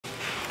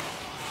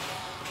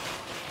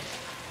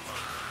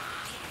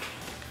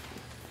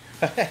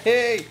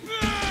Hey!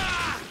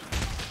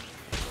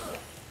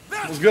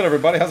 What's good,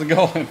 everybody? How's it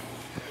going?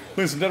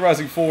 Playing some Dead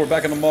Rising 4,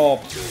 back in the mall,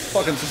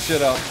 fucking some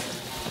shit up.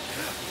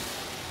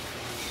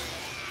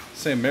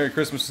 Saying Merry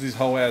Christmas to these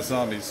hoe-ass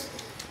zombies.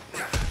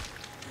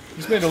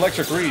 Just made an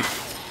electric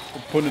wreath.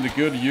 We're putting it to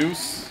good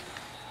use.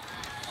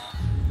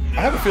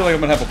 I have a feeling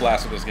I'm gonna have a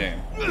blast with this game.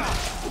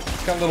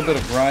 It's got a little bit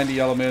of grindy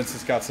elements.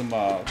 It's got some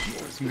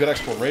good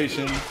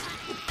exploration.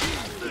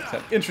 It's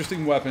got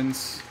interesting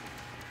weapons.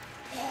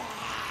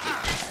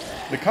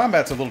 The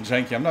combat's a little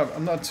janky.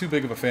 I'm not too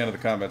big of a fan of the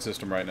combat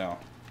system right now.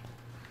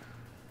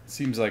 It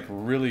seems like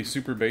really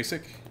super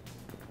basic.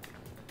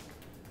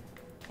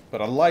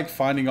 But I like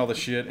finding all the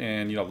shit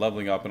and, you know,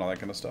 leveling up and all that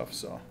kind of stuff.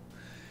 So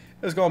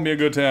it's gonna be a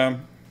good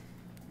time.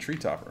 Tree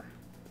topper.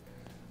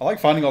 I like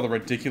finding all the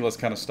ridiculous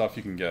kind of stuff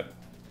you can get.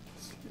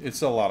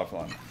 It's a lot of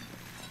fun.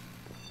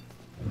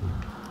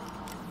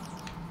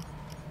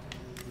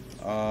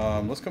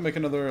 Let's go make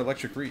another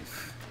electric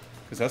wreath.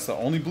 Because that's the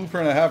only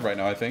blueprint I have right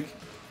now, I think.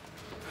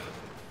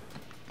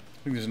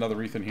 I think there's another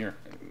wreath in here.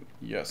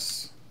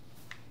 Yes.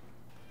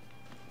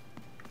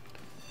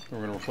 We're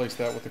going to replace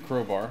that with the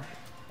crowbar.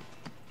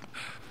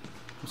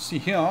 Let's see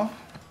here. We're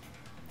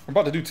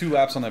about to do 2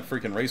 laps on that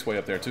freaking raceway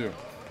up there, too.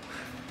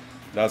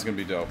 That's going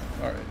to be dope.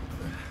 Alright.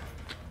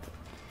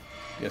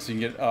 Yeah, so you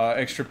can get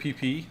extra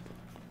PP.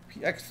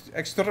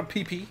 Extra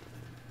PP.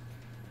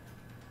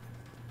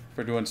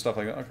 For doing stuff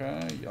like that.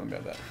 Okay, yeah, let me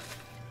have that.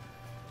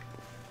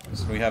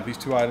 So we have these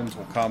 2 items.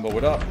 We'll combo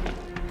it up.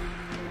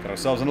 Got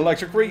ourselves an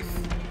electric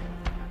wreath.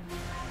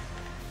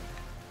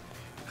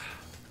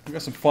 We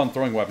got some fun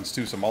throwing weapons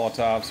too, some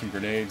Molotovs, some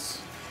grenades,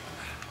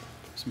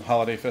 some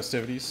holiday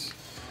festivities.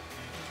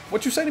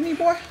 What you say to me,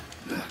 boy?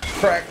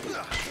 Crack.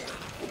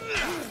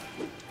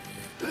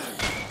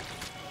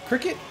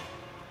 Cricket?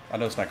 I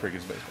know it's not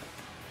cricket's baseball.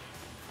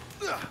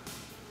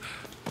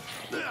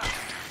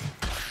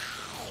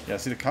 Yeah,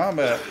 see the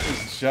combat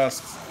is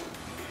just...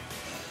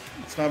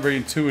 It's not very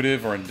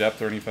intuitive or in-depth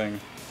or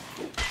anything.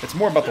 It's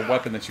more about the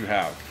weapon that you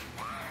have,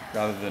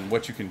 rather than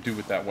what you can do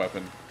with that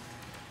weapon.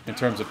 In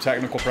terms of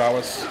technical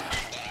prowess.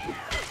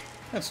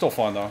 It's still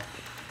fun, though.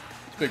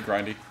 It's a bit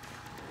grindy.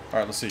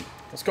 Alright, let's see.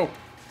 Let's go.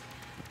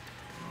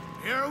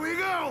 Here we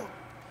go!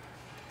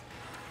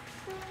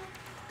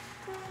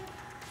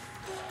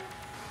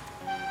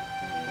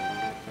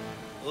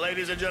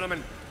 Ladies and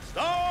gentlemen,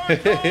 start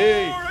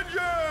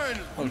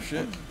origin! Oh,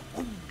 shit.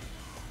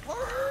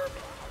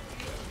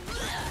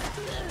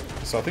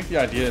 So I think the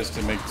idea is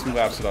to make 2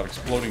 laps without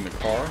exploding the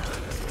car.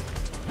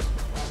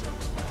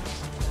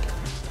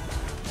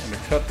 To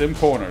cut them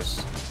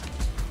corners.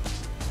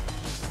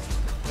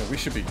 Yeah, we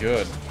should be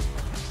good.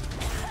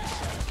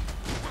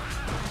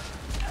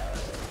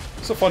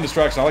 It's a fun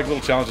distraction. I like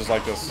little challenges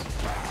like this.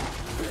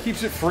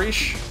 Keeps it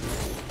fresh.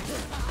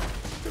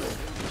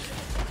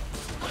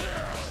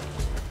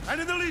 And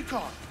in the lead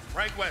car,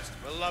 Frank West,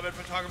 beloved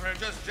photographer and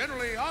just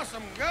generally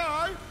awesome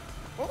guy.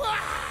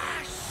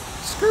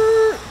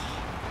 Skirt!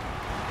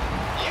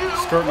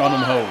 Skirting on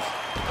them hoes.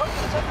 Come to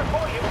the center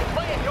podium to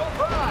claim your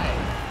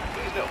prize.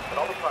 Please note that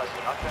all the prizes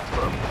are not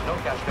transferable. No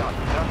cash value.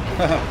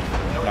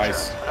 No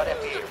Nice. return, not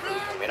FDA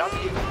approved. May not be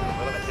used.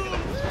 Will limit city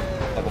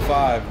limits. Level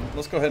 5.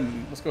 Let's go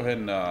ahead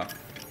and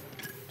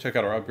check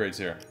out our upgrades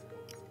here.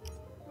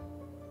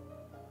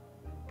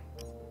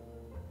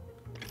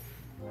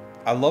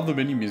 I love the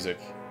menu music.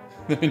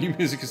 The menu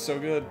music is so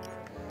good.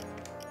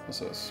 What's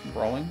this?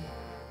 Brawling?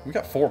 We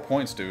got 4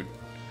 points, dude.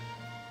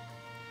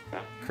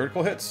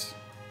 Critical hits.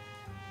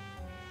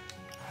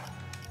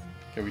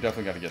 Okay, we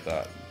definitely got to get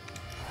that.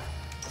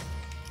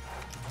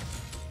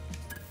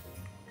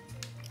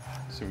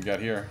 See what we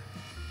got here.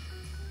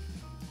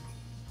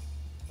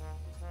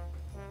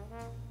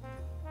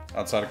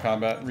 Outside of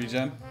combat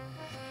regen.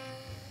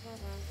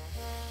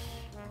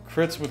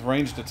 Crits with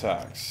ranged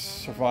attacks.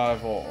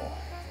 Survival.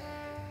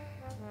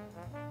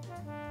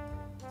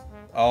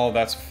 Oh,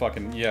 that's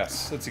fucking...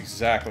 Yes, that's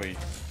exactly...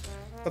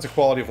 That's a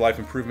quality of life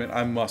improvement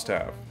I must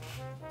have.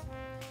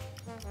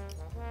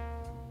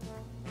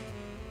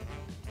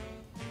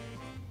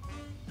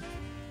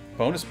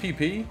 Bonus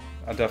PP?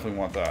 I definitely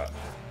want that.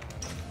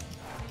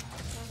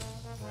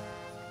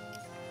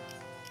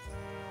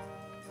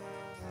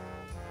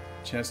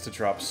 Chance to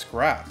drop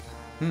scrap.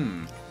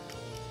 Food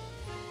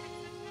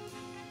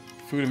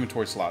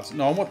inventory slots.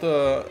 No, I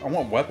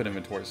want weapon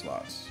inventory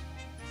slots.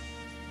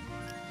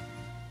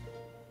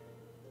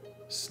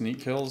 Sneak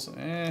kills?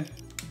 Eh.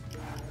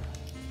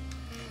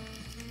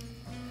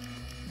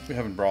 We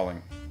haven't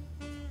brawling.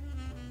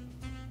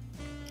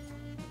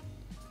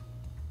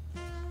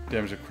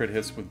 Damage of crit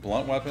hits with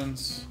blunt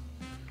weapons.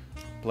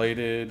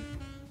 Bladed.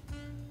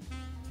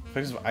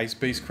 Effects of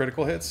ice-based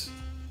critical hits?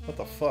 What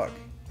the fuck?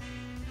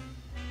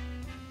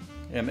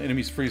 And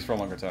enemies freeze for a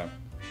longer time.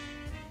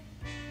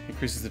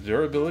 Increases the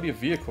durability of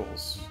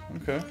vehicles.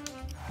 Okay.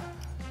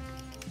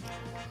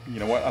 You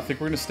know what? I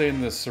think we're going to stay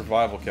in the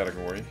survival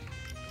category.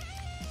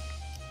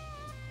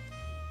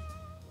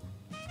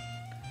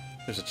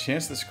 There's a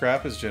chance that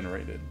scrap is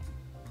generated.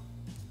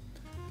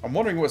 I'm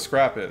wondering what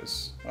scrap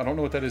is. I don't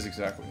know what that is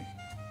exactly.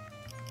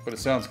 but it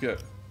sounds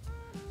good.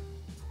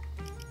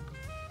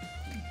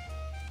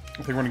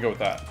 I think we're gonna go with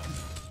that.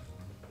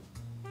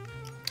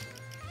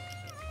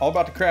 All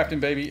about the crafting,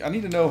 baby. I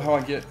need to know how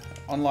I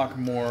unlock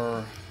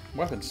more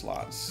weapon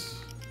slots.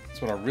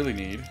 That's what I really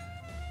need.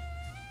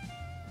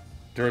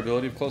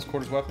 Durability of close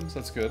quarters weapons,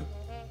 that's good.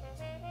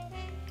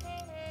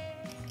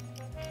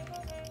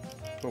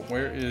 But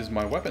where is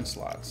my weapon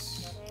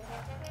slots?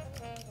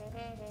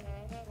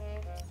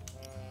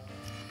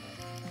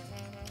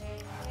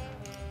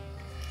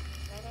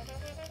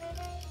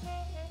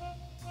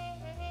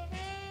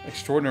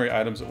 Extraordinary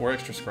items or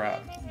extra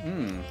scrap.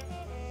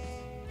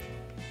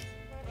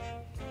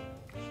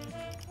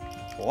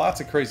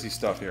 Lots of crazy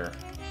stuff here.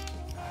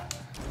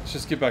 Let's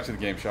just get back to the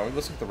game, shall we?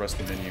 Let's look at the rest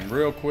of the menu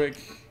real quick.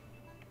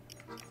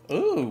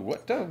 Ooh,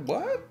 what?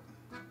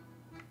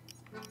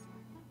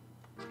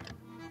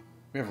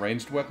 We have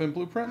ranged weapon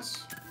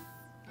blueprints?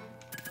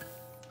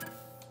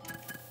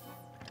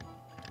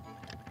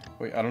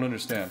 Wait, I don't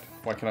understand.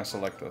 Why can't I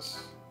select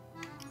this?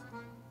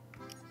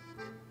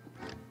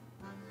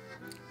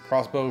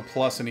 Crossbow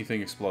plus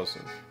anything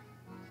explosive.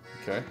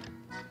 Okay.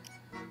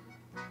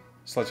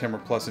 Sledgehammer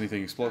plus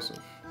anything explosive.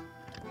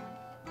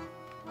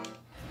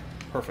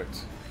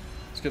 Perfect.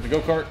 Let's get the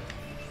go-kart.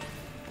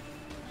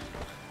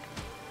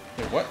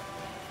 Wait, what?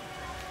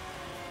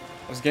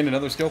 Let's gain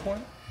another skill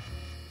point?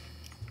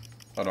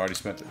 Oh, no, I already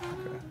spent it.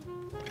 Okay.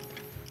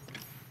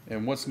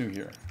 And what's new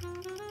here?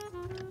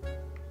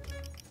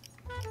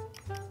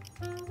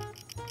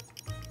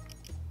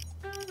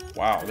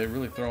 Wow, they're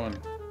really throwing...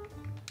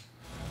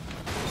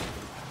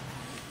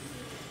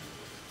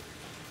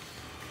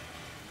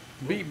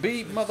 Beep,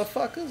 beep,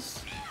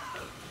 motherfuckers!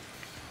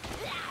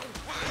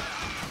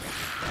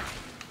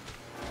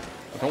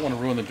 I don't want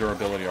to ruin the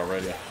durability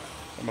already.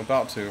 I'm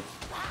about to.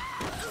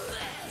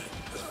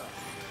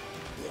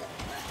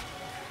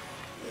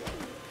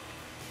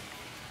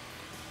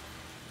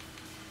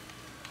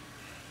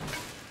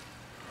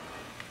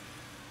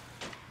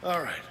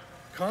 All right.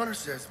 Connor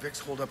says Vic's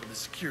holed up at the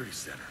security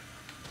center.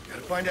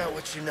 Gotta find out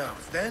what she knows.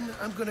 Then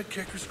I'm gonna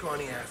kick her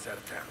scrawny ass out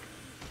of town.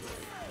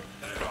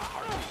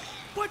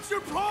 What's your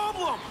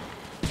problem?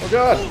 Oh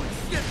god! Holy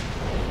shit!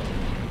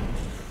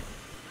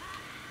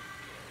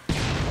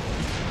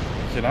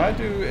 Can I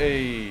do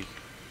a...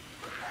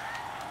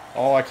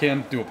 Oh, I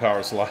can do a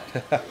power slide.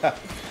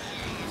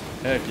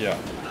 Heck yeah.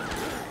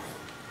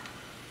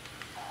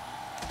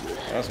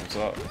 That's what's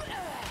up.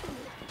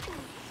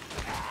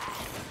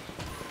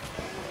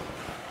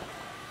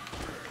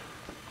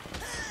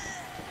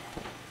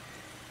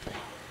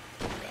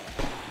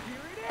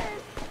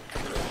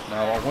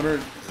 Now, I wonder...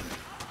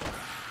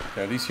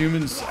 Are these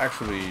humans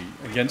actually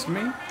against me?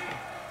 I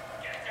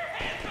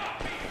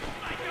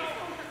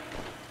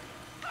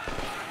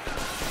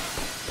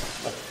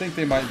think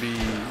they might be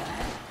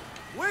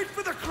Wait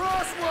for the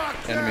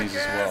crosswalk, enemies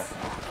as well.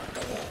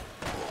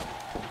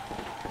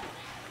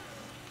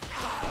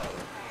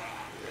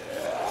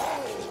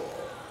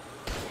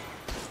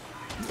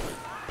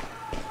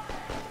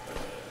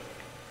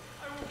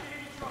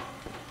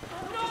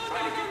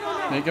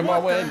 Making my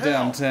way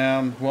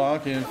downtown,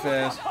 walking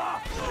fast.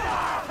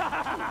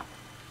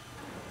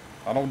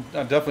 I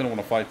definitely don't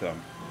want to fight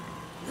them.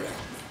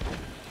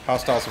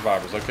 Hostile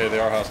survivors. Okay, they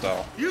are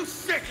hostile. You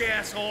sick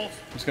assholes!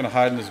 I'm just gonna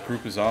hide in this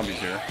group of zombies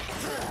here.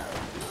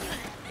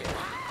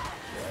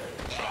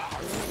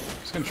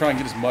 Just gonna try and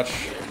get as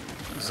much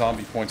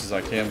zombie points as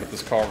I can with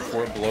this car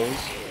before it blows.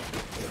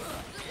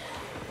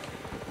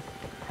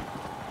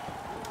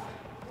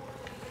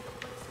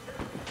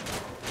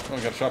 Oh, I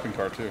got a shopping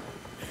cart too.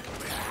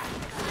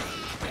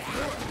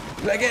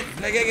 Flag it!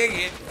 Flag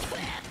it!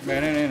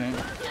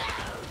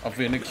 I'm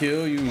finna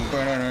kill you.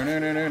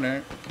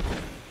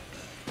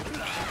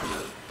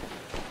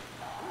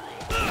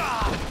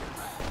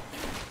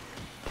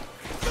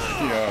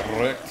 Yeah,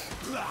 wrecked.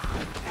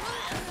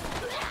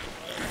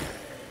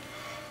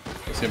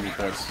 Let's see how many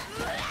points.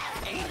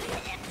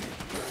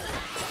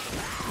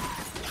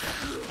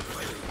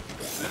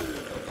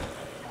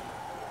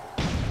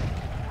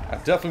 I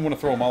definitely want to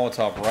throw a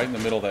Molotov right in the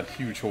middle of that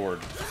huge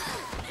horde.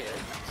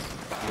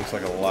 Looks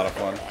like a lot of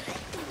fun.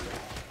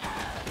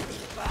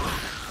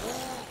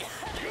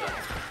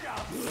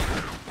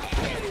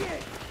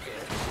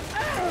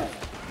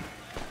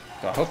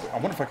 I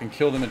wonder if I can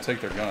kill them and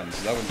take their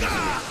guns. That would be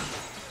sweet.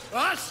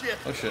 Ah, shit!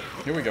 Oh shit,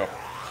 here we go.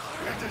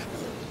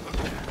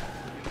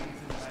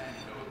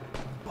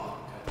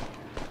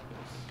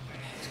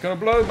 It's gonna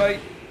blow, mate.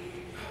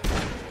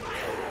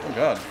 Oh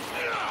god.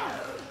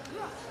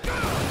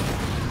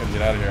 Gotta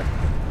get out of here.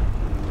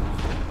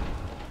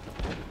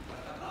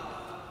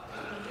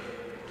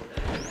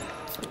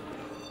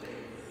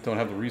 Don't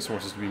have the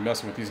resources to be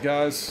messing with these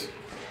guys.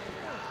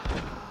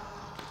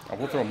 I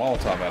will throw a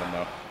Molotov at him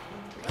though.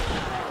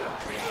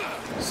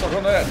 Suck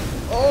on that.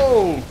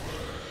 Oh!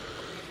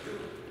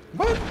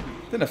 What?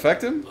 Didn't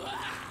affect him?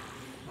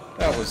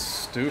 That was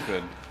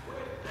stupid.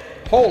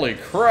 Holy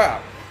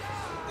crap!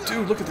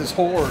 Dude, look at this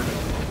horde.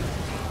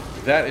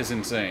 That is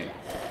insane.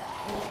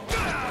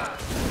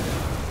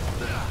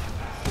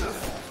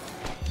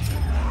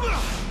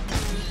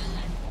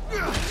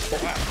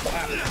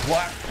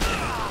 What?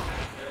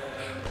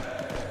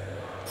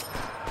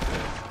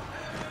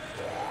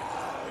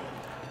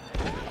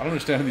 I don't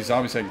understand how these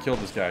zombies haven't killed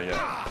this guy yet.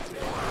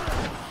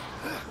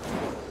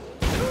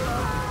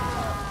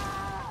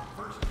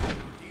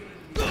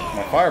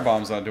 My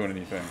firebomb's not doing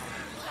anything.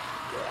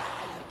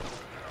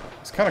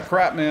 It's kind of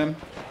crap, man.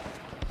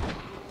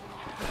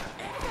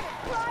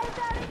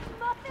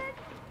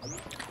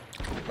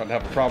 About to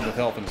have a problem with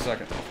health in a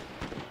second.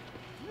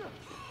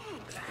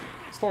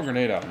 Let's throw a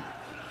grenade at him.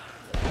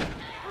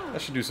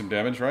 That should do some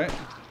damage, right?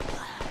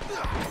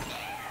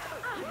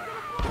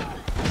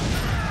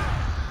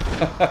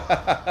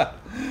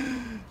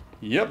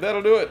 Yep,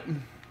 that'll do it.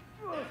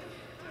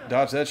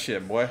 Dodge that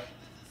shit, boy.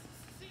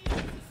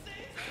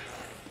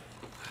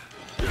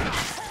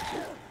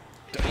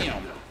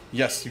 Damn.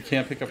 Yes, you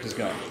can't pick up his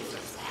gun.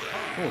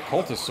 Oh, a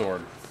cultist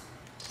sword.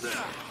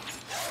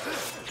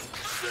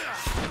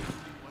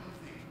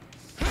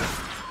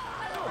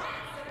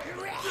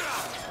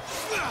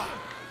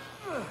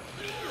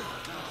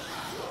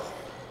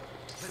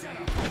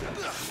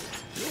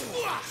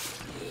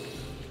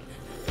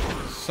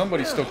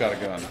 Somebody's still got a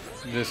gun.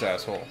 This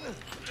asshole.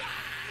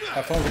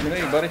 Have fun with the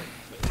grenade, buddy.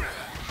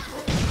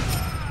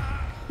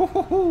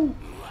 Woo-hoo-hoo.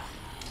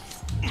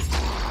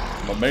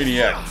 I'm a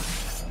maniac.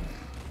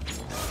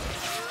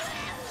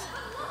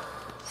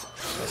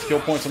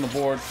 Skill points on the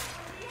board.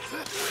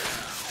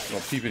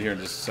 I'll peep it here in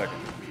just a second.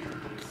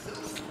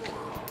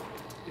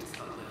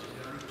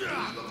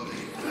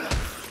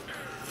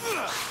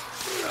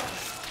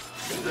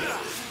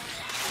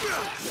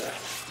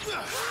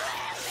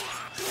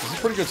 This is a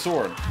pretty good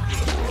sword.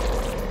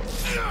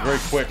 Very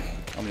quick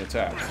on the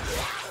attack.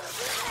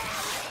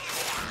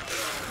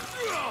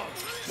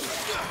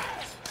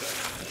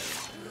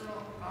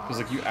 Feels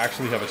like you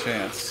actually have a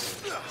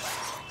chance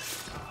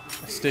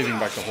of staving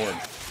back the horde.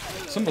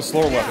 Some of the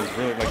slower weapons,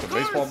 really like the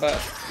baseball bat,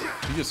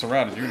 if you get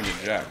surrounded, you're gonna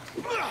get jacked.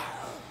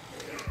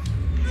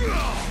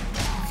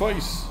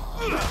 Face!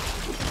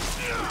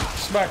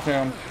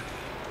 Smackdown!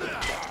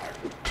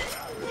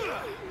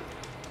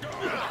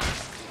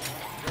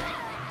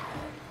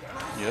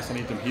 Yes, I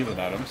need them healing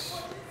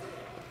items.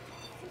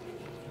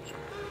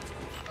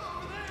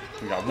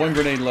 We got one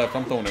grenade left.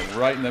 I'm throwing it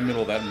right in the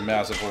middle of that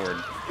massive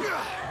horde.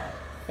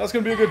 That's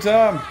gonna be a good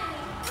time.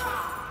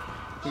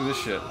 Look at this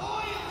shit.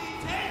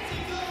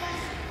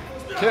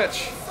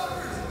 Catch.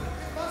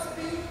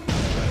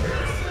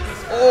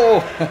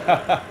 Oh!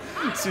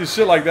 See,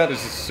 shit like that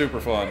is just super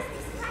fun.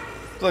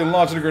 It's like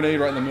launching a grenade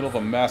right in the middle of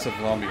a massive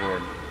zombie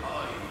horde.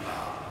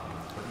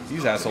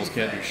 These assholes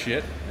can't do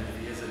shit.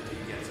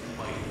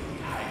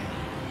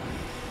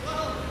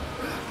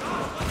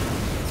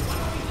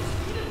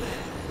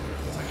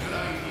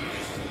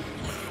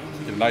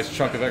 Get a nice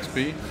chunk of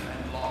XP.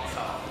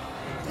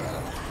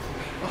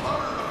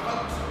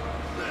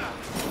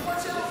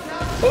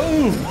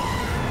 Boom!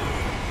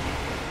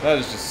 That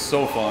is just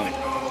so funny.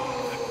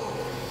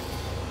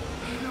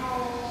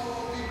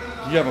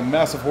 You have a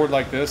massive horde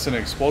like this and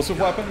an explosive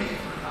weapon, you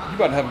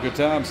about to have a good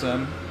time,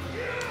 son.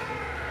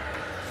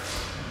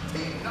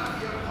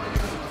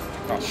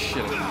 Oh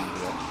shit, I didn't do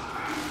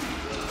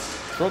that.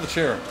 Throw the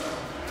chair.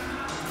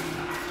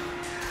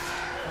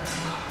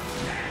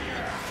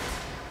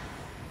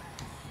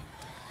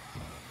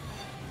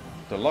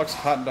 Deluxe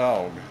hot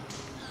dog.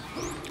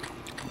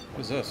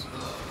 What is this?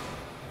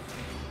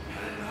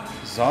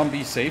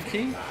 Zombie safe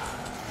key?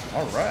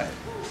 Alright.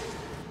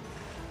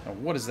 Now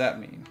what does that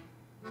mean?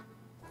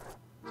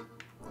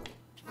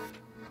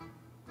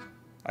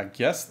 I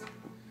guess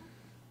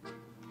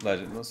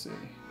legend, let's see.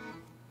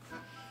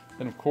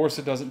 And of course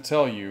it doesn't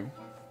tell you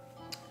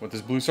what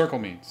this blue circle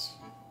means.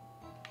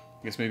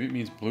 I guess maybe it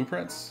means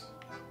blueprints?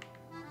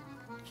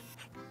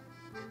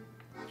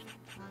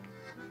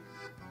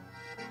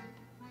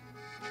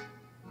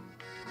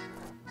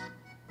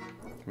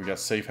 We got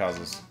safe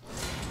houses.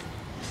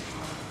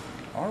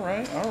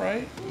 Alright,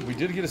 alright. We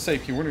did get a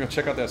safe key. We're gonna go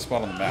check out that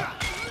spot on the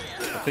map.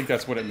 I think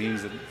that's what it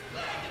means.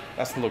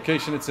 That's the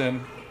location it's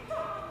in.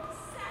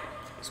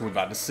 So we're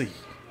about to see.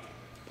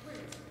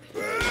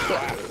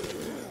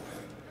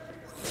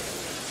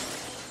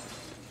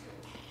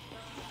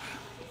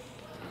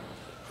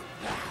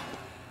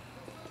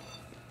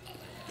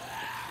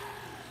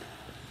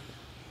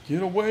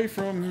 Get away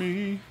from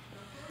me.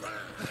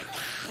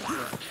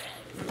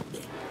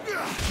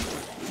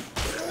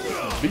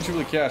 Beat you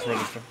with a cash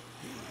register.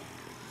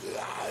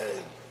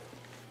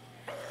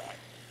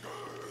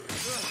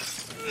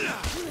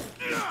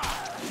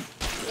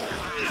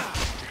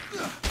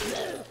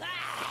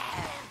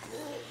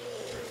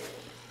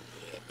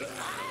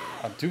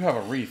 I do have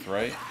a wreath,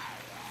 right?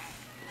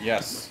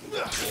 Yes.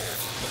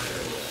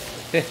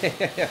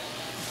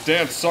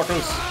 Dance,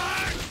 suckers!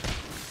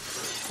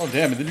 Oh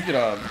damn, and then you get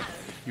a...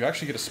 You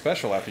actually get a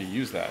special after you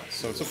use that.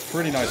 So it's a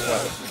pretty nice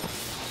weapon.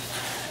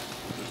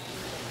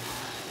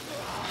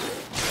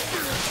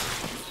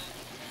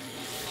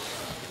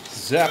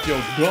 Zap your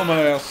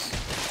dumbass!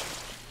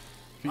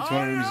 Defeat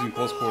 200 enemies using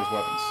close quarters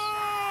weapons.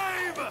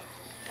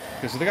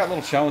 Okay, so they got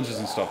little challenges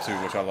and stuff too,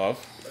 which I love.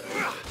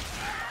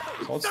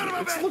 So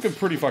it's looking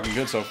pretty fucking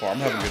good so far. I'm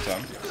having a good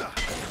time.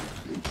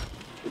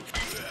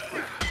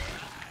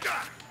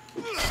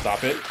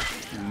 Stop it.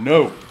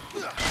 No.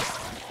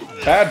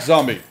 Bad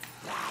zombie.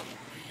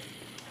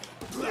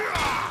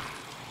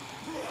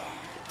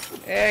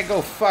 Hey,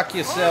 go fuck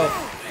yourself.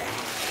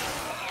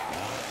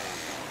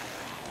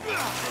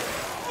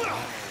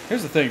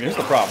 Here's the thing. Here's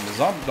the problem.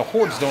 The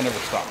hordes don't ever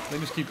stop. They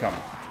just keep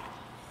coming.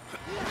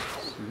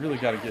 So you really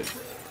got to get...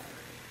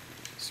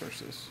 Search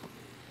this.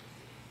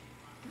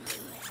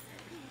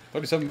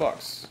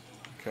 $37.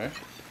 Okay.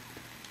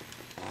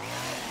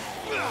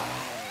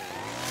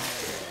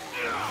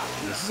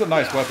 This is a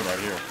nice weapon right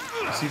here.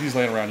 You see these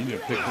laying around, you need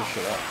to pick this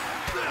shit up.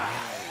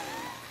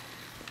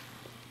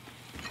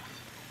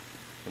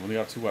 We only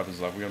got 2 weapons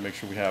left. We gotta make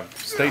sure we have...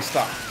 Stay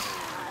stocked.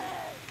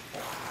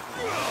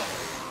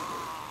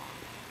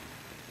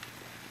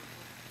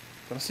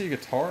 Did I see a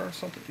guitar or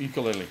something?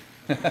 Ukulele.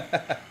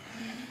 Let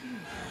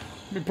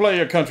me play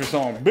a country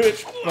song,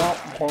 bitch.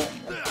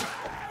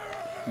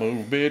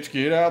 Move, bitch,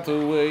 get out the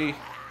way.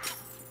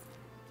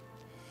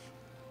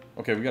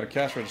 Okay, we got a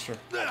cash register.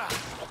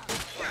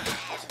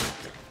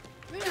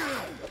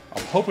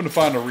 I'm hoping to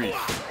find a reef.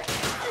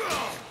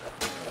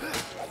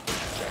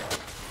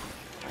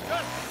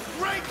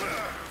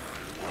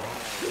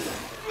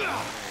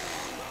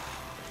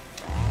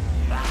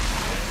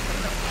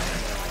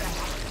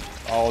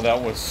 Oh,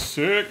 that was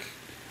sick.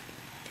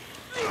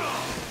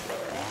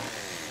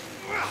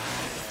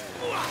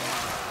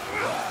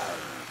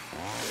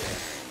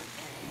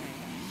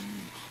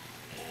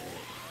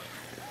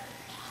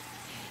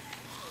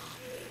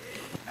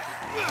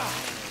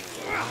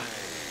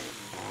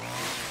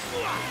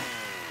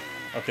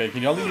 Okay,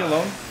 can y'all leave me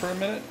alone for a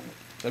minute?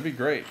 That'd be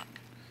great.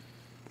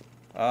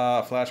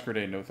 Flash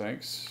grenade, no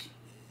thanks.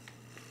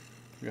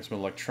 We got some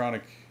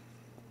electronic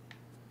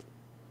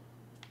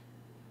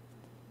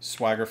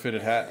swagger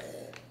fitted hat.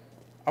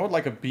 I would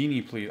like a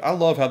beanie, please. I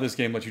love how this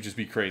game lets you just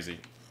be crazy.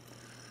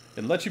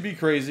 It lets you be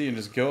crazy and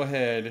just go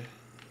ahead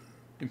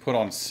and put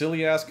on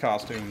silly ass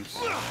costumes.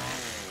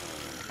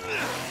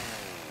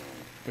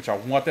 Which I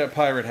want that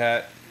pirate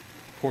hat.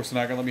 Of course,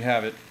 they're not gonna let me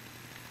have it.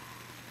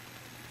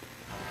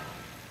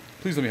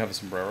 Please let me have the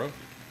sombrero.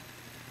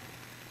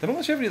 They don't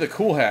let you have any of the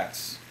cool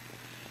hats.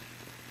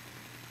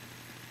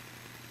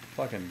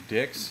 Fucking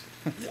dicks.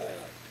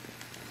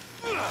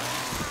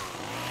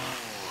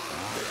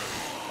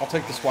 I'll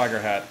take the swagger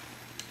hat.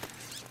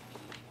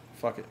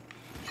 Fuck it.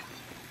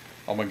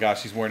 Oh my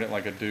gosh, he's wearing it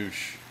like a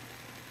douche.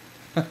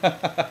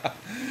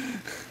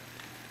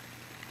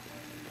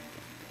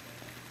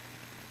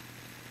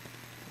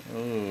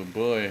 Oh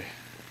boy.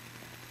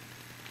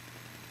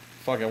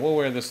 Fuck it, we'll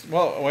wear this.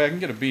 Well, wait, I can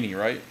get a beanie,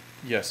 right?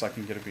 Yes, I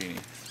can get a beanie.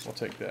 We'll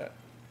take that.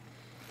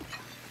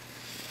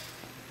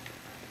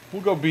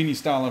 We'll go beanie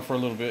styling for a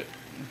little bit.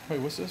 Wait,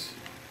 what's this?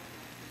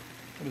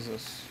 What is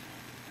this?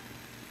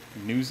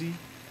 Newsy?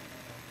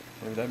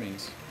 Whatever that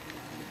means.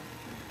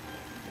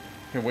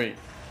 Here, wait.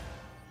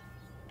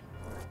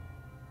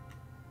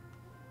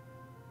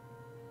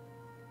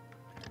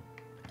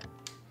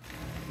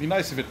 It'd be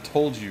nice if it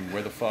told you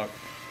where the fuck.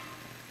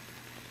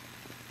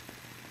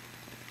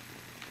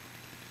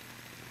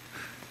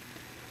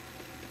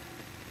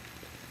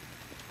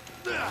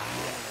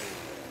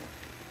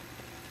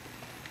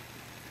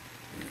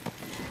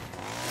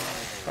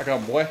 Back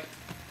up, boy.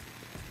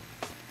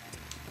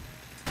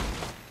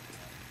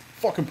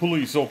 Fucking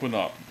police, open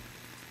up.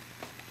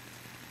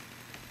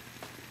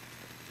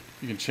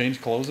 You can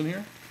change clothes in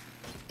here?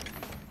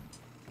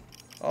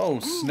 Oh,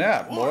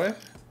 snap, boy.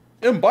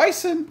 M.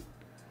 Bison?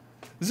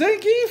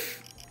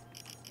 Zangief?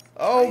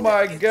 Oh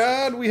my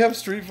god, we have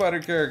Street Fighter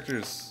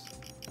characters.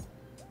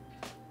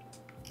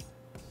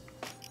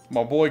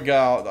 My boy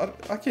Guile.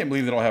 I can't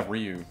believe they don't have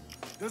Ryu.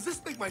 Does this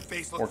make my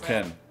face look or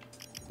Ken.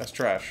 That's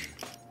trash.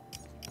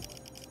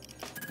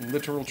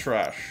 Literal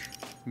trash.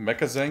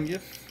 Mecha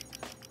Zangief?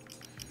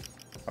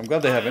 I'm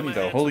glad they have any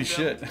though. Holy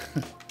shit.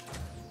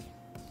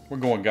 We're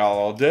going Guile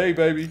all day,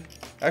 baby.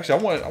 Actually,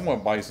 I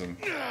want Bison.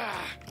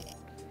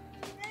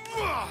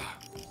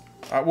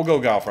 Alright, we'll go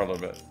Guile for a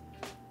little bit.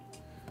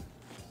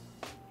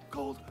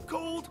 Gold,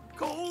 gold,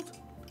 gold.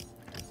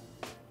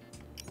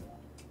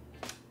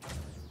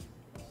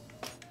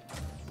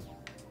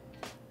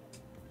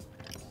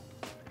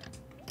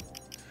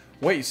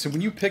 Wait, so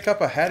when you pick up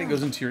a hat, it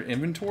goes into your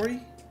inventory?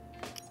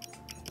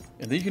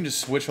 And then you can just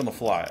switch on the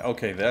fly.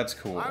 Okay, that's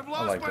cool. I've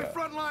lost I like my that.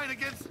 front line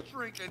against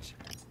shrinkage.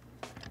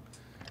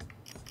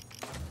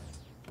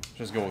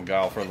 Just go with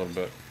Guile for a little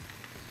bit.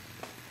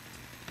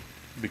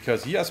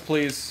 Because, yes,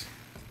 please.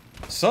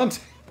 Suntan.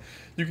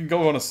 You can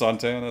go on a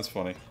suntan. That's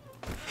funny.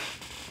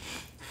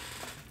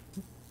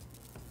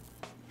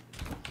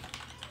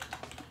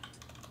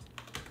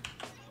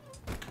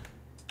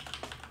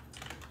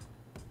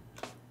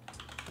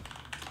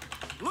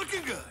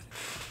 Looking good.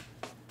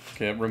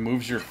 Okay, it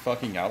removes your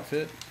fucking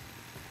outfit.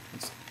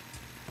 It's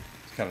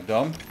kind of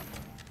dumb.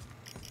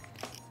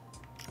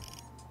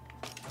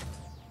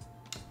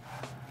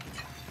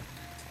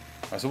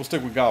 Alright, so we'll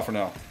stick with Guile for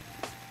now.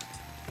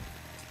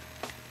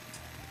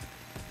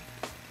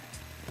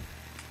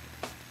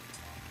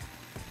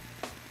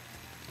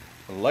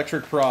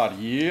 Electric prod,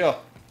 yeah.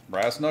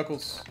 Brass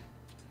knuckles.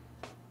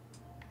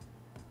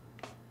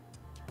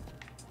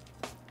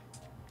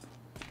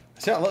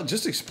 See, I love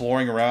just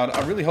exploring around.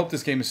 I really hope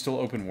this game is still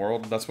open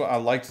world. That's what I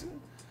liked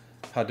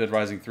how Dead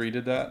Rising 3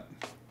 did that.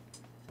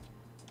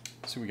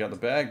 So we got the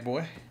bag,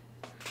 boy.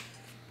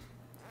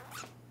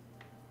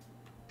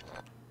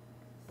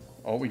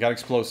 Oh, we got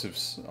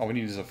explosives. All we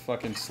need is a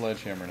fucking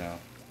sledgehammer now.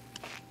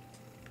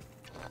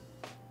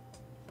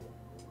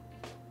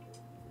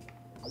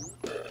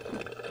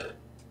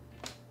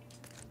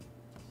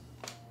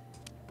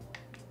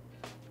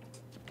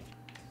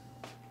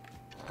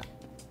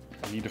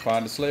 I need to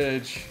find a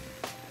sledge.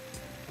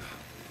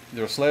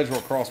 Either a sledge or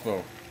a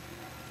crossbow.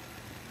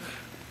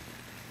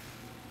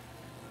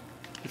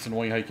 It's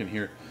annoying how you can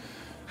hear.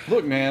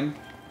 Look, man.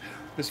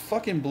 This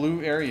fucking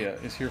blue area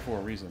is here for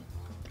a reason.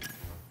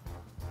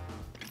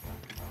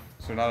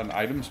 So not an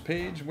items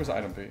page? Where's the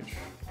item page?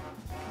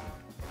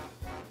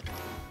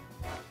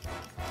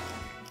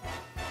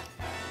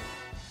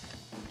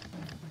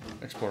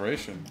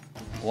 Exploration.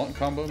 Blunt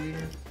combo meter?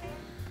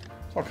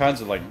 There's all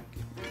kinds of like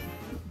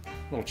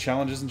little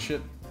challenges and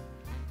shit.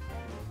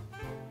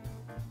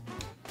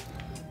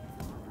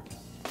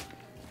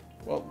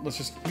 Well, let's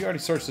just... We already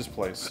searched this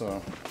place,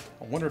 so...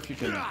 I wonder if you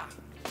can...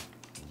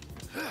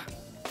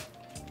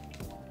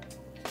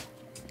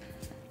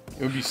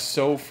 It would be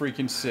so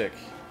freaking sick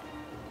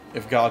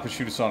if Guile could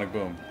shoot a sonic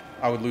boom.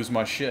 I would lose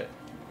my shit.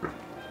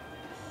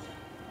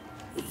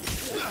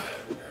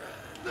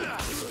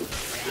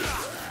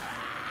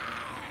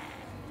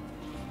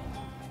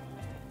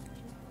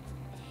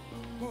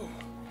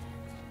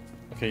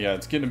 Okay, yeah,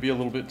 it's getting to be a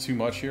little bit too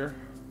much here.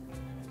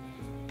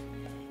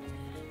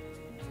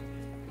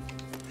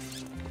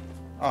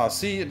 Ah,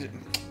 see, it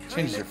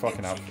changes your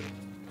fucking outfit.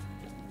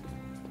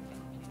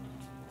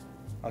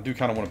 I do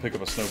kind of want to pick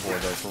up a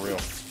snowboard, though, for real.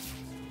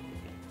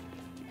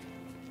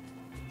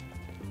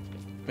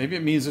 Maybe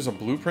it means there's a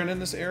blueprint in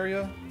this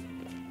area?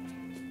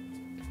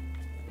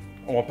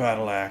 Oh, a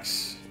battle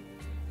axe.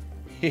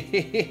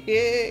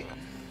 I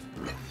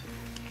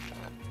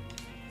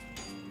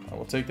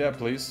will take that,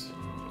 please.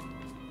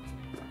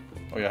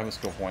 Oh, yeah, I have a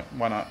skill point.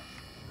 Why not?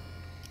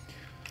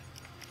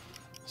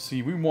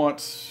 See, we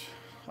want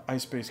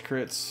ice-based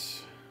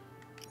crits.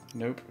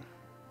 Nope.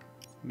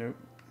 Nope.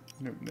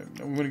 Nope, nope,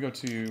 nope. I'm going to go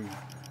to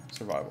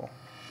survival.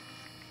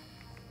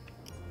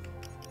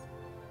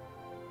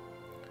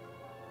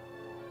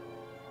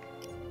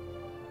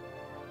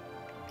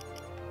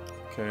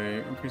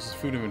 Okay, increases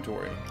food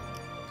inventory.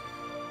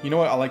 You know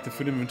what? I like the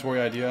food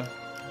inventory idea.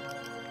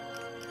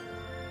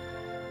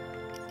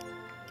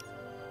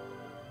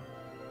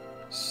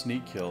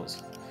 Sneak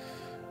kills.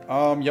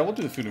 Yeah, we'll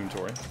do the food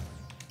inventory.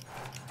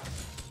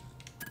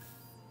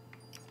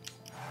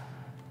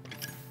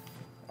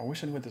 I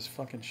wish I knew what this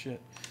fucking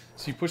shit.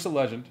 So you push the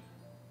legend,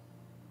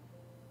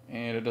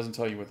 and it doesn't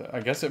tell you what that. I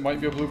guess it might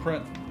be a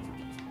blueprint.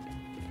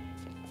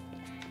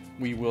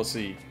 We will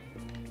see.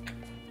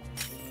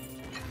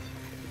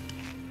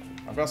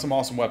 I've got some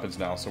awesome weapons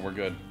now, so we're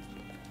good.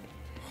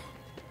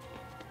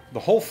 The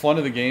whole fun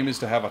of the game is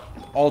to have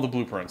all the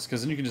blueprints,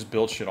 because then you can just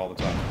build shit all the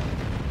time.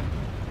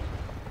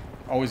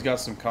 Always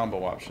got some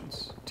combo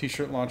options.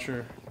 T-shirt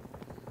launcher.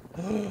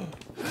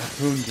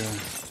 Harpoon gun.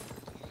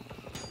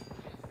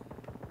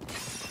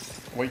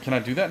 Wait, can I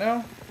do that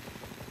now?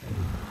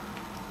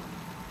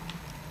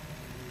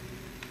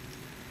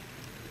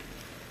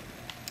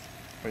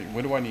 Wait,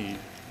 what do I need?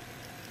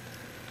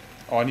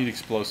 Oh, I need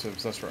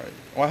explosives, that's right.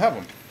 Oh, I have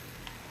them.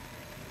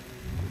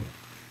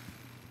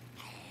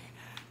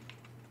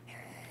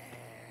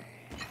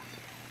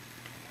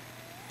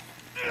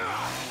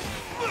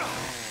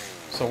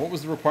 So what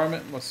was the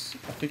requirement? I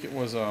think it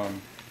was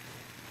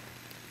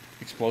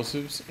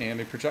explosives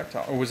and a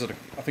projectile. Or was it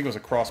I think it was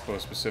a crossbow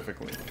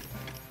specifically.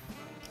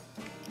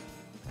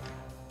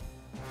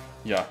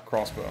 Yeah,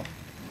 crossbow.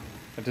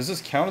 And does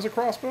this count as a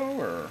crossbow,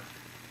 or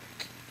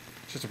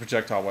it's just a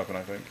projectile weapon,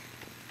 I think?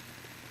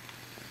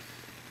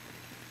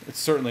 It's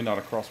certainly not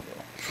a crossbow.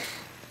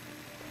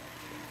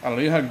 I don't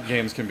know, you know how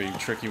games can be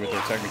tricky with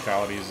their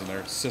technicalities and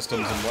their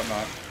systems and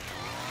whatnot.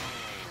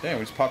 Damn,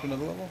 we just popped into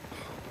the level?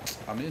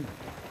 I'm in.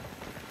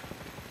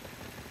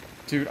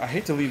 Dude, I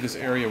hate to leave this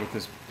area with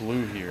this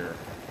blue here.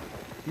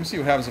 Let me see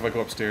what happens if I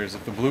go upstairs.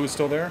 If the blue is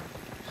still there?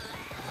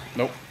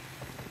 Nope.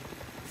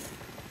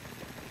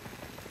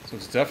 So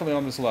it's definitely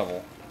on this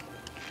level.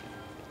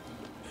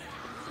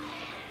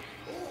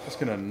 That's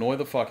gonna annoy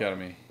the fuck out of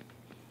me.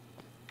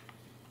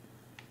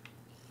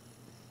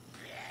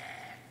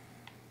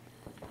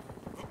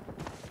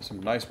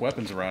 Some nice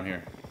weapons around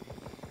here.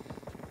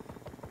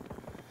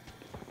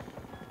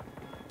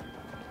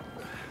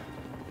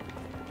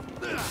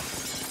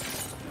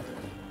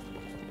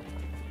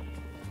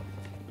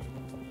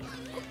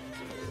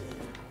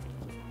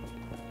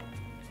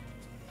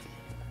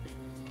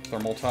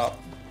 Thermal top.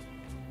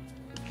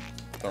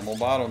 Thermal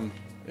bottom.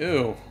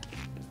 Ew.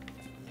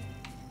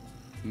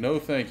 No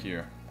thank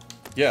you.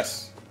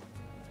 Yes.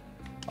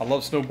 I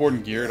love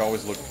snowboarding gear.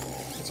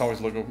 It's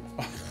always look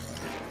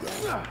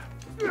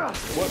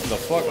What the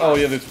fuck? Oh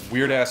yeah, this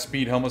weird ass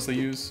speed helmets they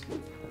use.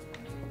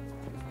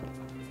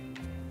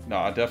 No,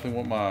 I definitely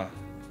want my...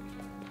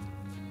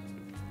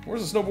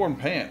 Where's the snowboarding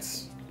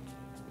pants?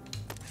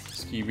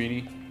 Ski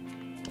beanie.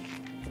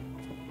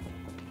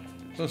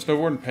 There's no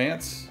snowboarding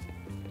pants?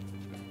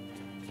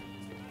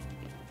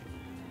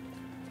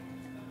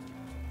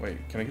 Wait,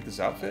 can I get this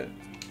outfit?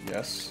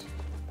 Yes.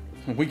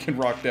 We can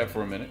rock that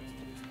for a minute.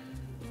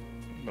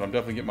 But I'm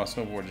definitely getting my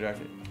snowboard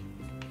jacket.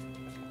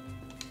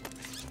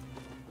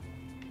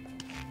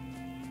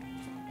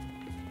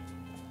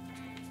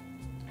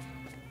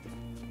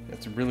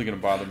 It's really going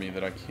to bother me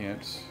that I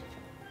can't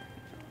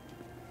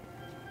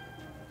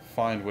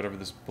find whatever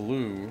this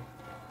blue...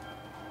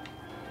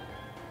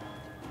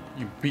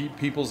 You beat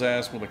people's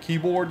ass with a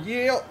keyboard?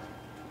 Yeah!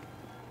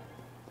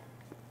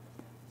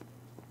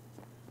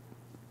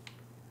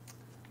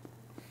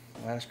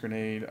 Flash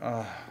grenade.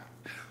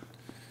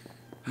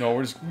 No,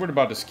 we're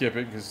about to skip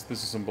it because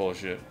this is some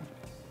bullshit.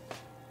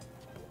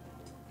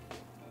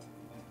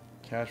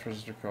 Cash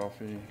register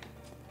coffee.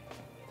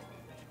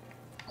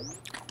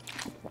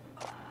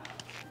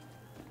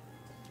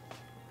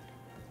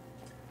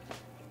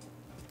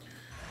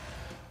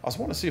 I just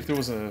want to see if there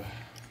was a...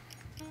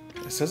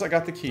 It says I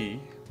got the key.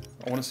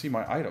 I want to see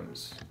my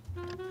items.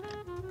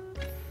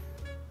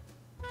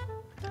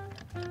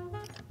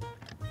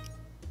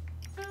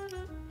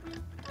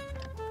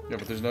 Yeah,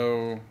 but there's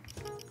no...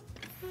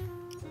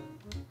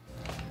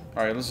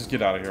 Alright, let's just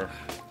get out of here.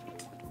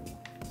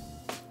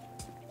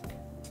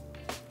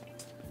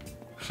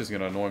 She's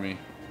gonna annoy me.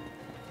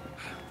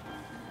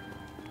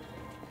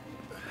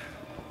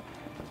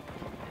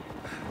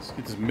 Let's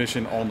get this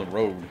mission on the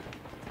road.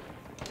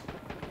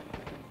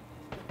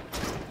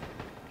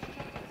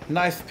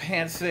 Nice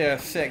pants there,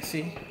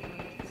 sexy.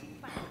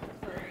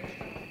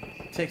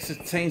 Texas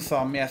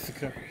Chainsaw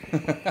Massacre.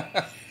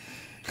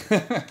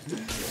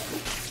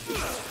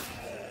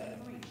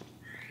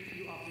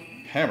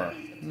 Hammer.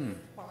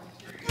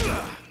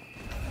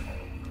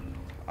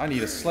 I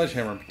need a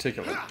sledgehammer in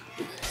particular.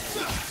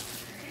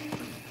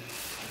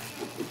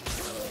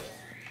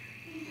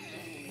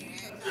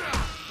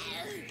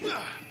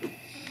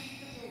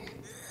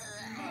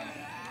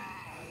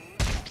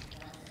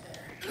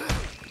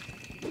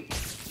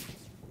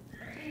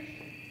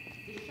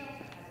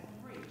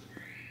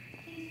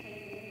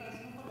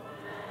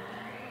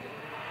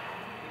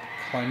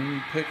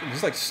 Climbing pick.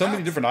 There's like so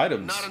many different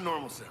items. Not a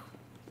normal sound.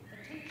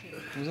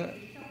 What was that?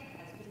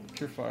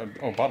 Purified.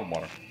 Oh, bottled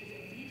water.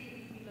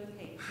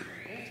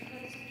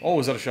 Oh,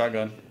 is that a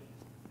shotgun?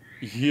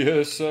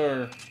 Yes,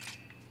 sir.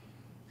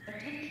 I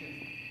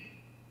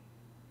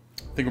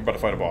think we're about to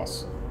fight a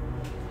boss.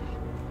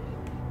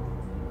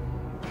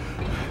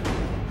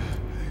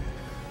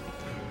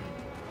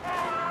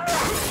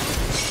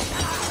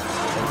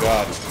 Oh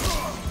god.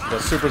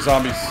 Got super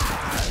zombies.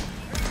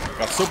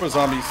 Got super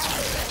zombies.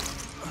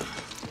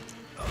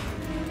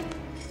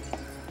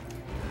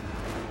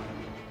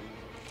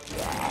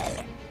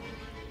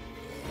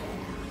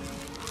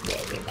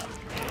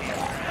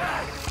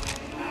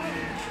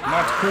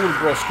 Not cool,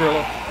 bro,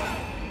 Skrilla.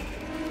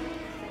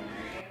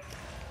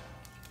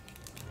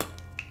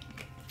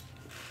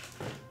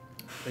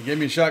 They gave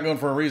me a shotgun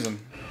for a reason.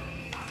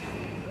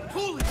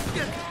 Holy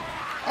shit!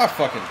 I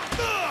fucking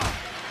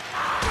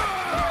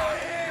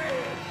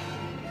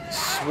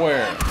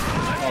swear.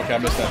 Okay, I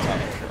missed that time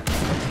for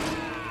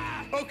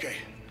sure. Okay,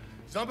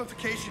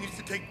 zombification used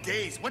to take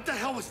days. What the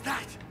hell was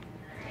that?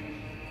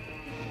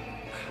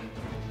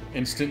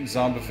 Instant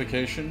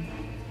zombification.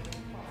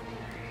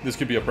 This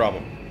could be a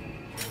problem.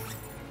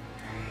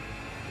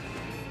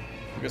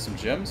 We got some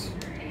gems.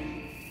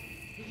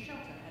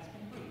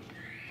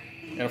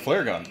 And a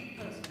flare gun.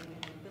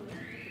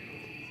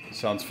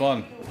 Sounds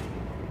fun.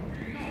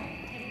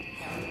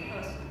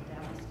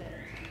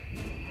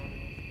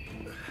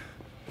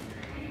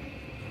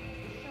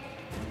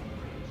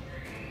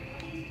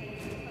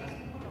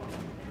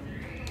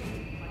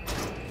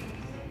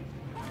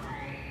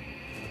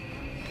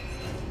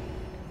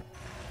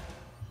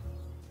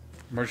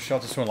 Emergency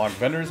shelters to unlock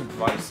vendors and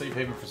provide a safe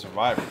haven for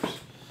survivors.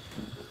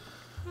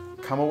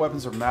 Combo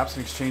weapons or maps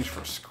in exchange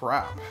for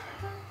scrap.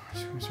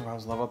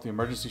 Survivors level up the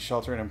emergency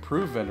shelter and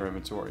improve vendor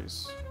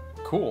inventories.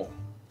 Cool.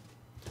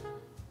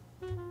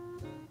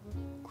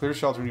 Clear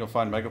shelter and you'll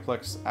find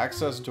Megaplex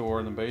access door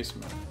in the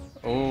basement.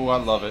 Oh, I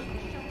love it.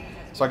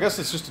 So I guess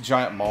it's just a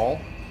giant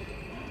mall.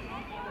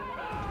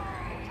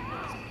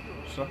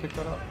 Should I pick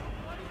that up?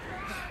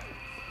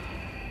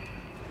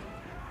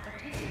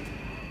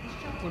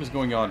 What is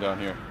going on down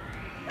here?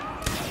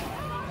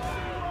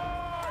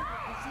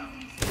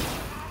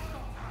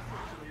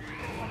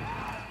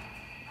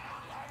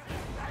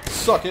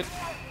 Suck it.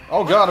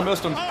 Oh god, I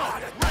missed him.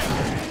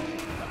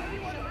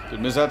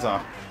 Didn't miss that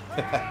time.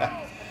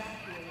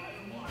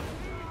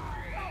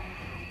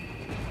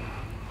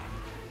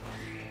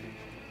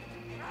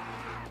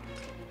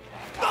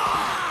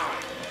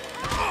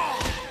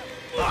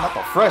 Not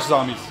the fresh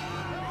zombies.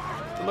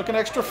 They're looking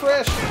extra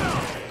fresh.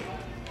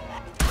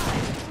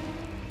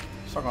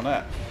 Suck on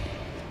that.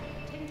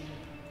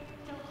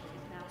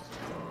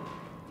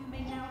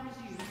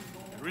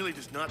 It really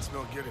does not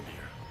smell good in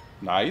here.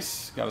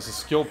 Nice. Got us a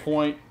skill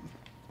point.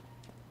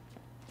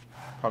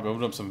 Probably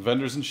opened up some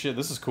vendors and shit.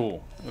 This is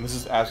cool. And this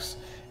is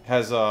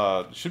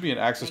should be an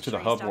access to the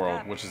hub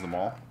world, which is the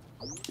mall.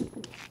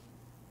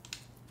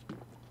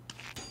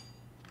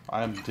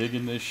 I am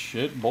digging this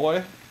shit,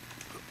 boy.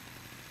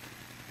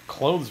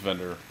 Clothes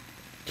vendor.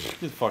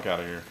 Get the fuck out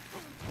of here.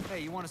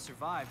 Hey, you want to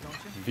survive, don't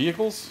you?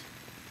 Vehicles?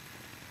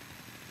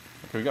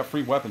 Okay, we got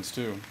free weapons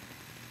too.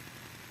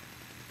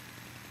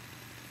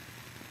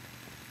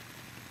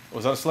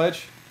 Was that a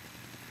sledge?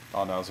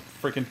 Oh no, it was a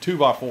freaking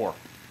 2x4.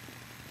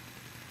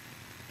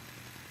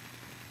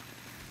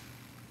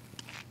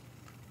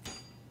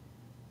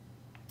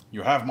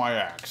 You have my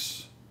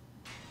axe.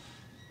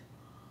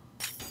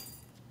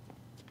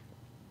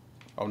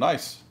 Oh,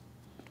 nice.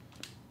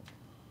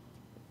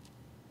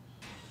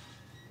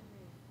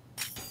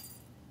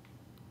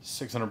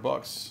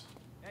 $600.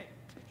 Hey,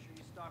 make sure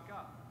you stock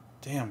up.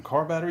 Damn,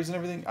 car batteries and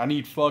everything? I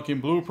need fucking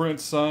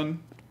blueprints,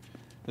 son.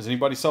 Does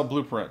anybody sell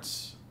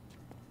blueprints?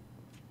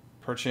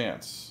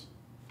 Perchance.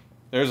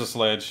 There's a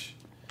sledge.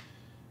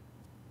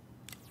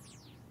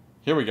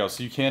 Here we go,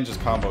 so you can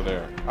just combo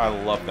there. I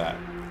love that.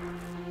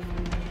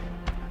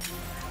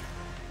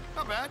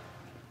 Not bad.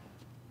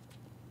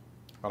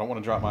 I don't want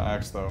to drop my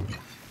axe, though.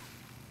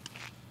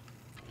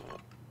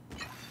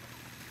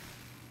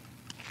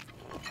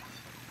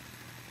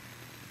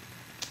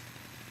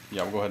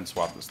 Yeah, we'll go ahead and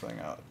swap this thing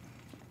out.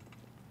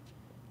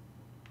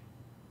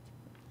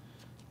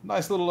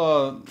 Nice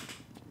little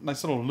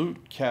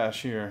loot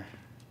cache here.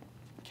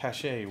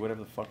 Cache,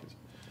 whatever the fuck is.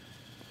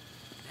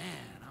 Man,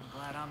 I'm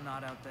glad I'm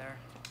not out there.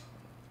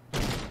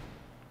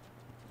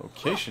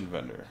 Location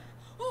vendor.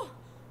 Oh,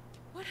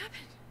 what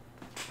happened?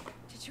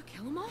 Did you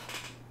kill them all?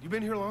 You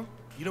been here long?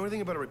 You know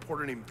anything about a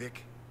reporter named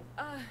Vic?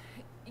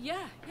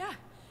 Yeah.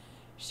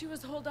 She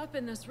was holed up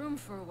in this room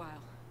for a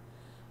while.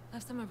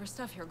 Left some of her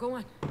stuff here. Go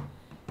on.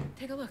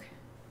 Take a look.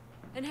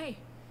 And hey,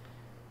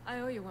 I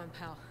owe you one,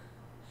 pal.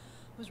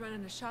 Was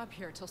running a shop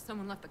here till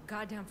someone left the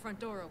goddamn front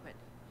door open.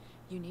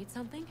 You need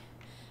something?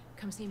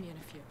 Come see me in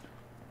a few.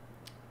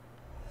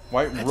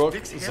 White That's Rook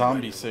Vic's zombie handwriting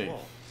on the safe.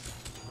 wall.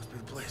 Must be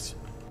the place.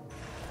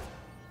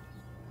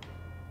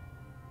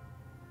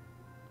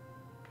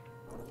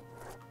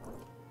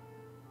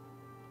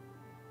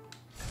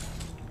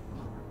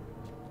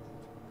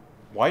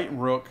 White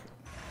Rook.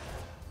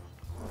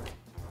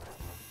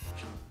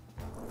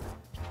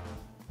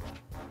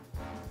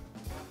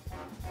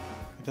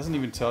 It doesn't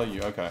even tell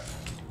you. Okay.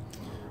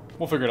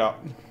 We'll figure it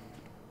out.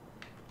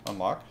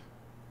 Unlock.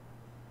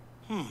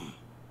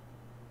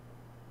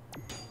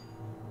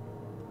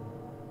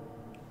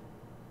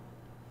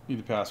 Need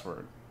the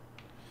password.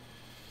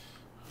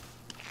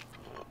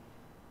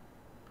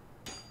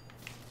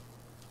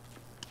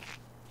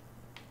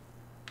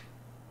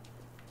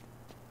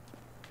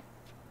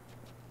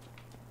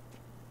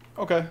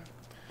 Okay.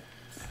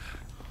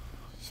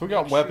 So we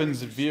got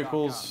weapons and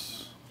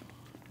vehicles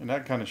and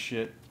that kind of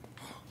shit.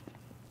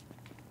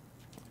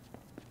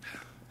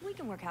 We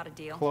can work out a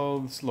deal.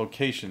 Clothes,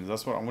 locations.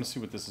 That's what I want to see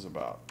what this is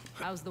about.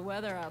 How's the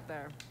weather out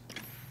there?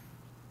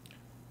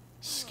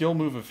 Skill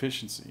move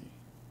efficiency.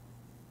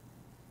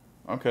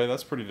 Okay,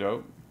 that's pretty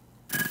dope.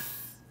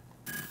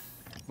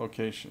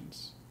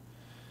 Locations.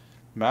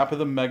 Map of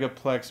the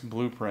Megaplex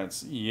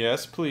blueprints.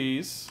 Yes,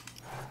 please.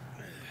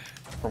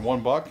 For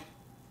 $1?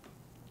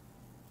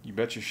 You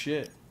bet your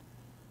shit.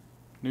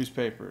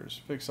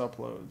 Newspapers. Fix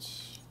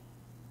uploads.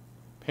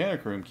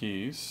 Panic room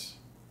keys.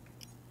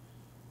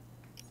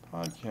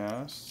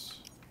 Podcasts.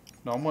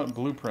 No, I want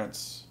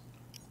blueprints.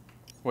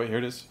 Wait, here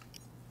it is.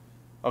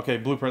 Okay,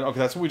 blueprint. Okay,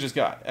 that's what we just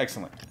got.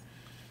 Excellent.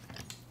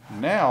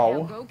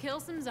 Now go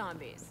kill some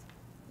zombies.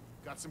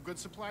 Got some good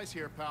supplies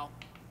here, pal.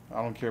 I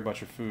don't care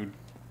about your food.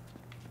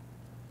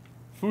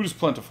 Food is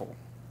plentiful.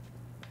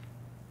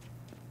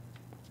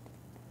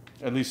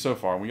 At least so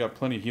far. We got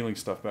plenty of healing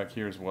stuff back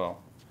here as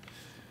well.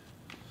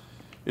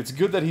 It's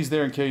good that he's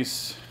there in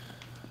case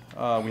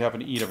we happen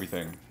to eat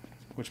everything.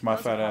 Which my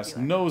fat ass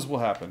knows will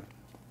happen.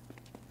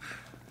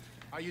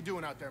 How you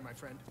doing out there, my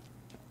friend?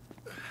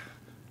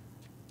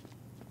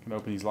 Can I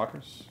open these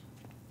lockers?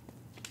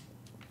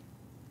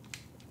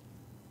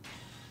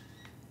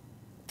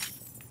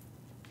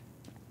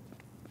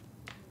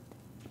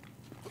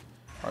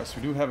 Alright,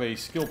 so we do have a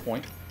skill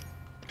point.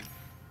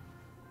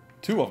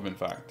 2 of them, in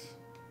fact.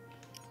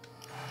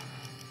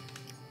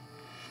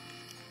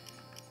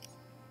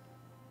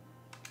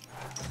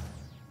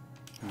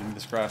 Give me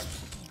this grasp.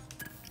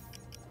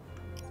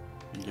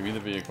 And give me the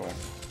vehicle.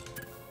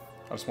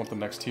 I just want the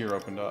next tier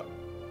opened up.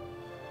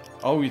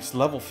 Oh, it's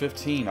level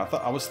 15.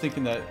 I was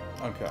thinking that.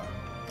 Okay.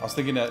 I was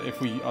thinking that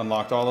if we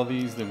unlocked all of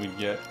these, then we'd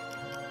get.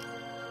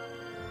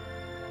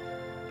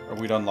 Or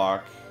we'd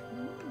unlock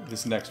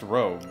this next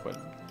row, but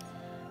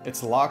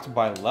it's locked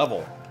by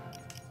level.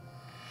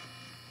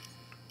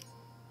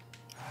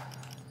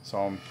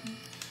 So,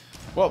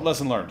 well,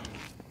 lesson learned.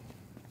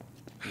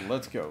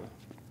 Let's go.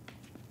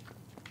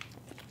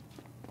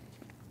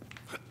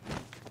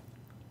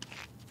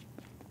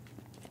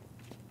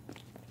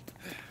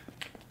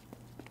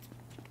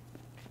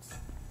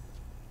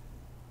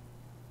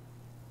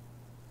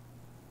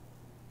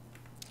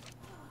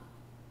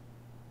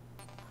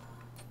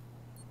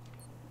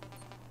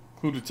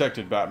 Who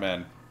detected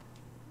Batman?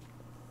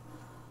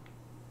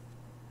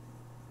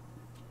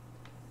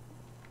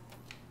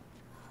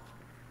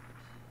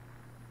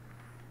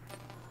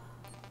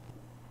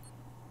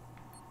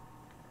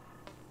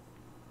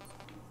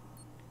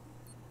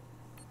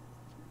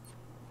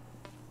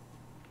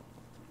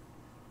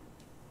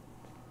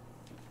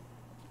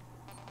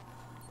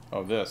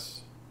 Oh,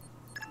 this.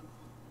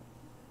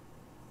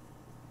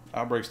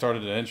 Outbreak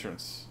started at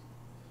entrance.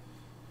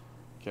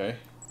 Okay.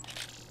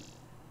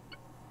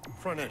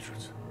 Front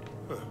entrance.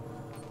 Huh.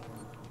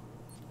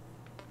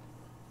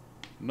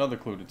 Another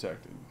clue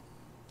detected.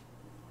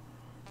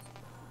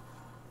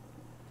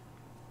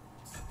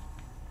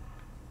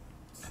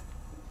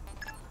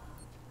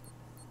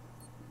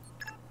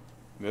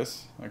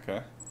 This?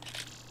 Okay.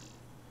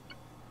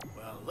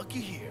 Well,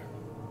 looky here.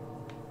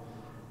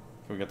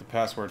 We got the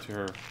password to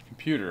her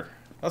computer.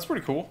 That's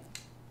pretty cool.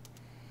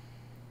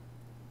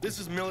 This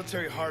is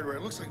military hardware.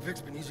 It looks like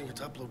Vic's been using it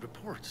to upload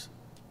reports.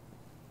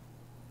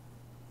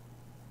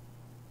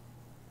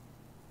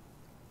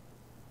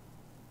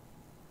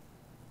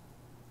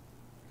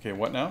 Okay,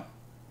 what now?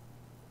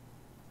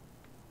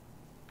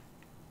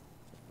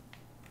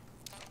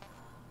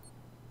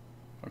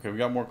 Okay, we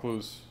got more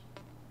clues.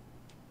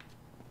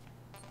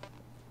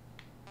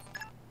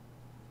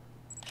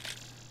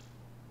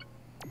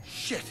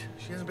 Shit,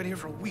 she hasn't been here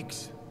for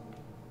weeks.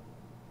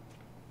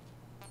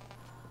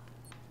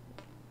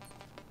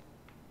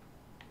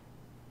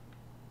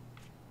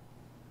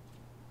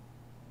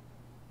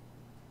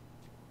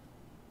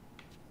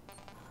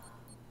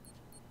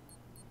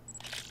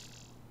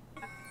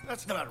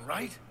 That's not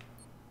right.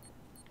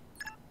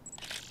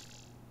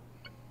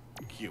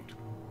 Cute.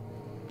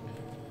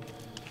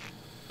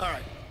 All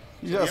right.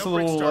 You got some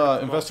little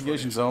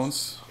investigation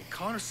zones. And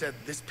Connor said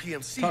this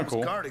PMC Kinda was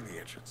cool. guarding the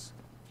entrance.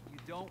 You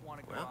don't want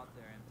to go Well, out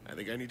there empty. I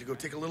think I need to go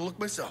take a little look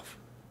myself.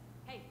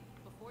 Hey,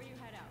 before you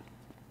head out,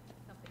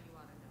 something you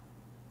ought to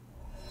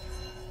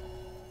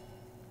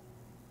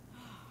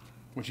know.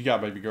 What you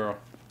got, baby girl?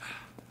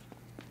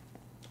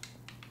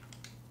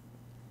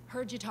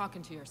 Heard you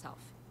talking to yourself.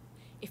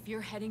 If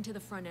you're heading to the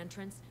front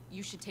entrance,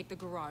 you should take the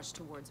garage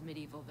towards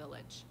Medieval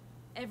Village.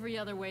 Every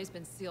other way's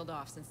been sealed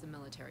off since the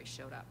military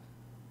showed up.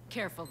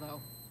 Careful,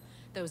 though.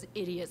 Those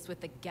idiots with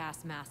the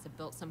gas mask have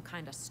built some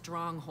kind of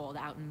stronghold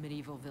out in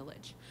Medieval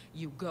Village.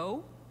 You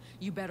go,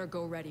 you better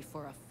go ready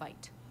for a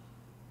fight.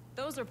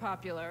 Those are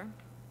popular.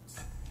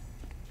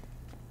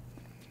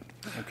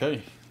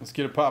 Okay, let's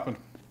get it popping.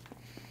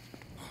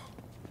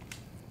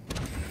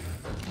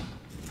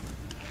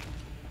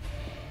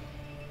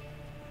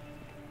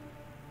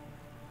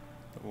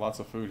 Lots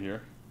of food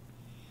here.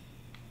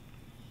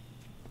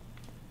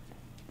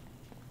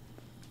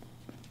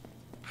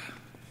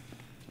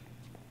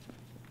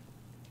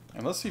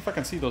 And let's see if I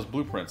can see those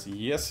blueprints.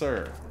 Yes,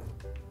 sir.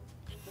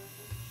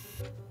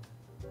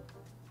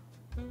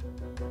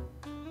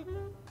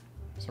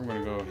 So I'm going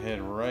to go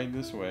ahead right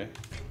this way.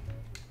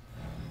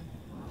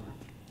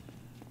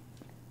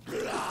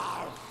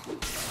 I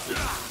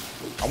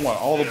want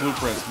all the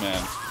blueprints,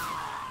 man.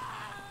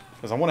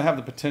 Because I want to have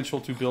the potential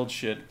to build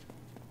shit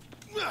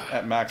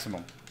at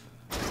maximum.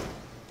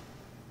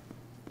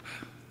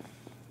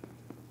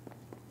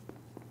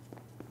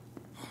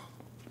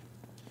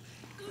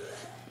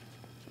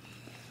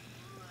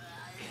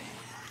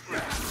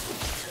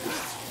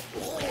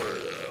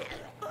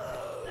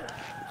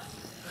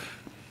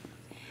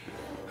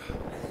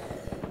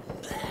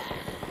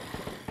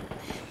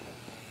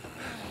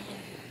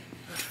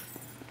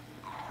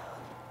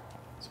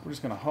 So we're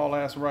just gonna haul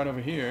ass right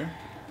over here.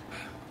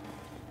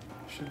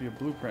 Should be a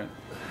blueprint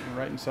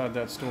right inside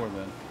that store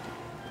then.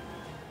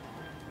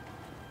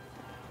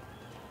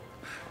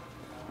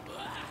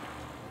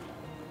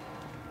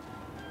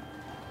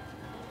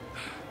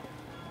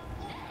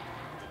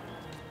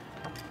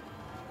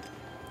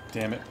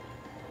 Damn it.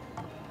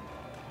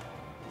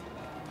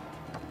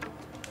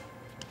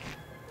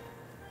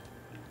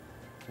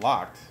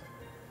 Locked.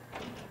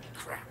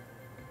 Crap.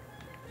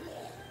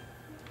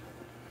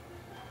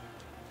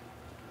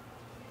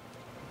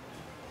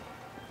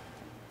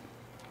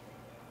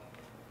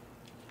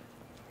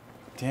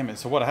 Damn it.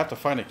 So what, I have to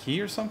find a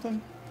key or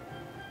something?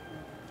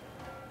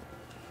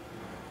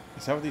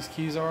 Is that what these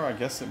keys are? I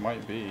guess it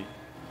might be.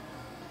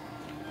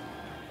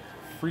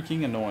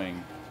 Freaking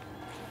annoying.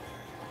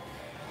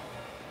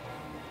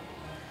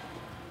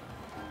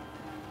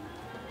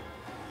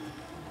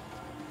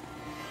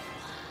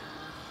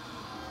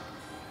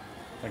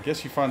 I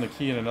guess you find the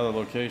key in another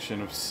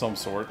location of some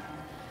sort.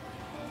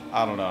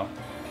 I don't know.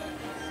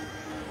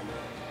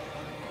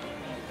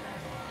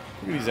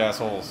 Look at these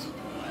assholes.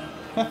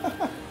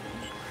 Got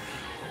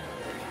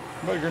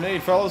a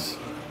grenade, fellas.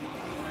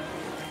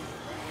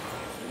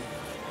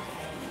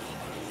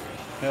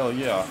 Hell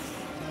yeah.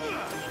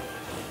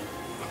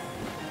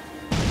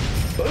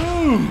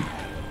 Boom!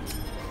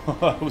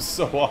 That was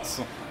so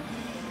awesome.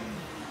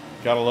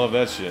 Gotta love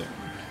that shit.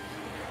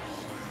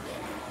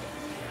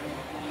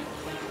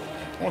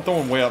 I want to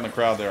throw him way out in the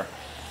crowd there.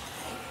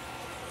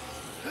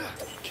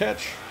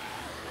 Catch.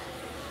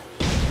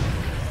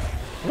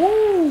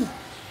 Woo!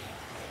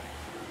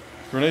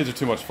 Grenades are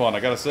too much fun, I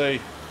gotta say.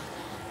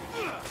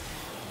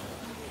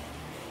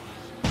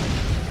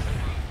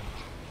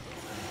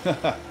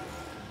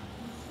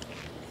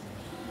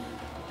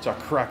 It's a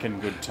cracking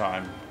good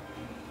time.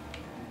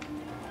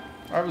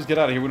 Alright, let's get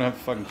out of here. We don't have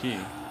a fucking key.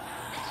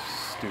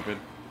 Stupid.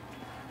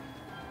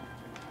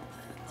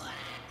 Alright,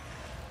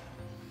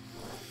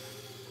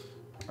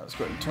 let's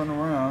go ahead and turn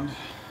around.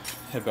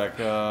 Head back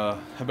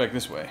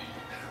this way.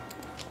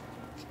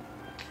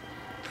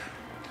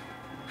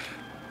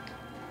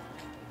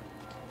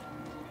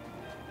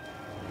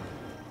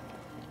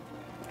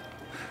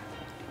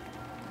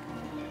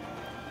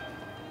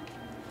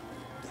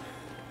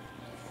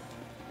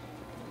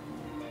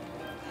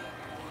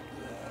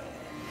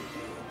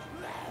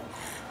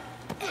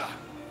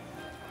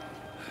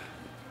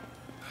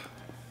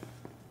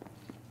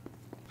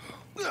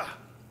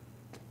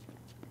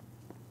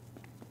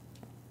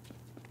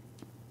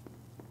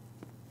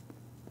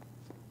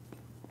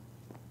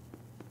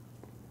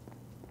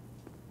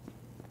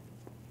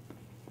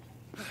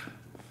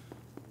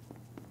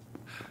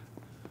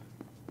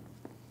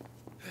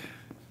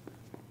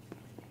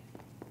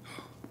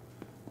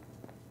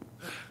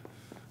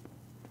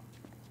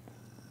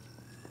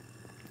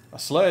 A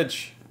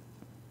sledge.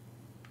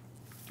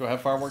 Do I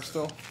have fireworks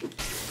still?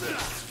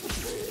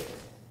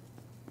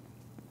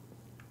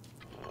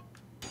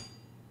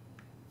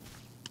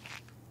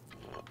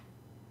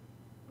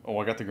 Oh,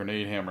 I got the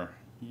grenade hammer.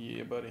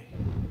 Yeah, buddy.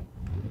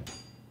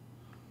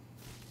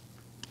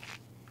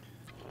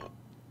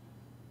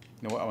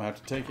 You know what? I'm gonna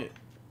have to take it.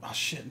 Oh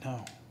shit,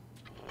 no.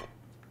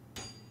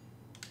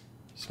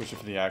 Switch it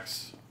for the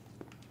axe.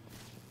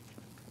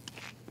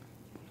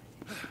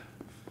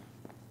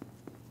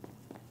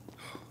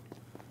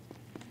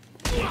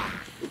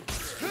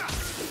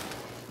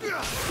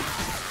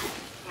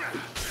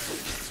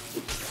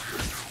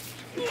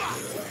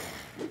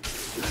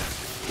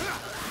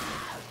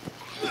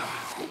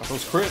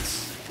 Those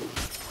crits.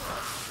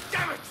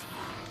 Damn it!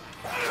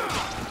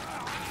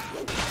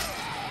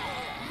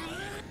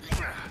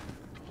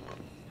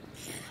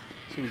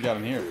 See what we got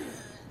in here.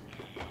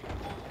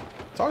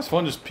 It's always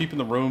fun just peeping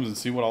the rooms and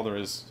see what all there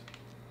is.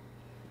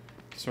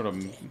 Sort of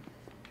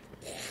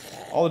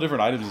all the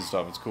different items and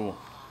stuff. It's cool.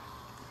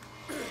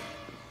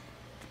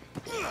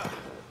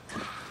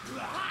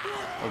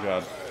 Oh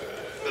god.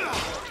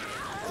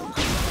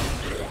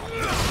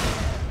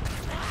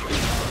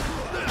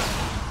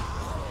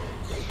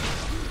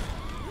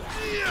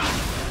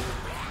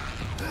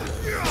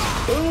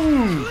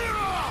 Boom!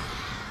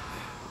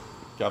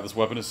 God, this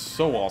weapon is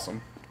so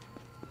awesome.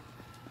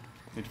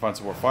 Need to find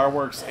some more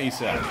fireworks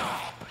ASAP.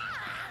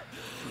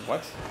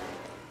 What?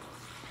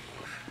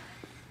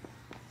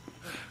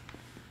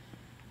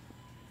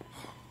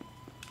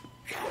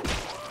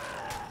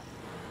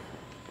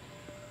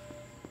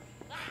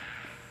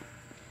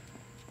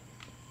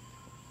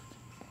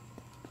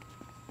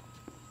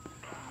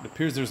 It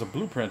appears there's a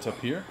blueprint up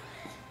here.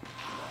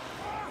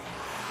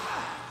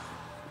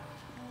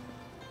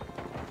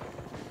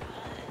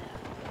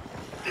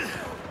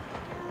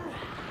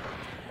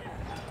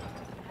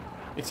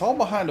 It's all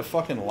behind a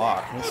fucking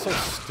lock. It's so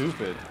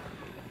stupid.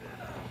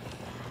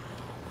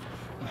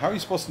 How are you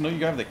supposed to know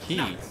you have the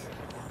key?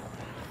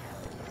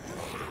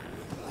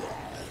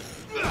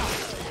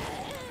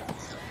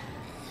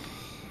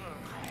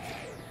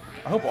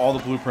 I hope all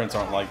the blueprints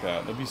aren't like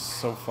that. That'd be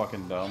so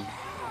fucking dumb.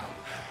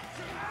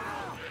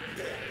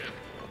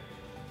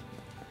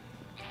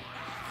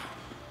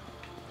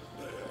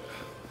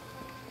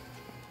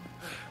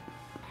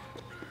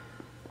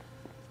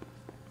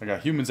 I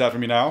got humans after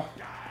me now.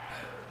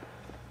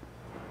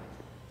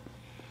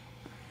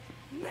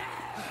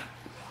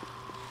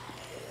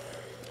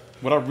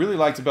 What I really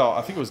liked about,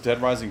 I think it was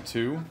Dead Rising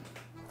 2,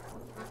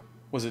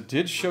 was it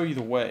did show you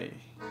the way.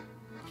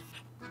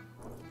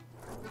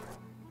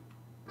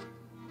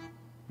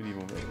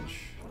 Medieval Village.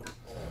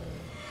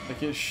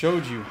 Like it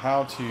showed you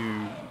how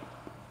to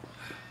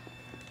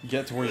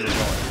get to where you're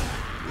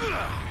going.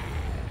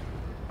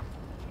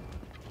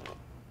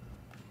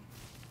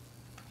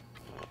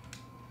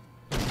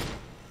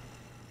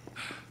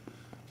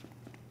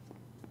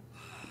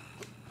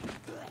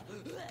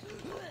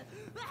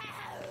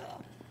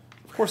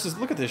 Of course,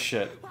 look at this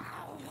shit.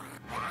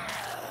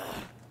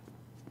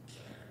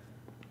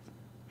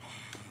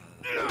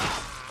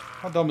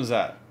 How dumb is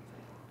that?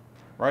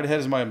 Right ahead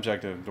is my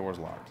objective. Door's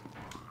locked.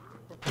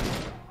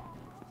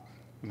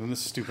 And then this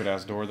stupid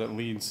ass door that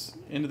leads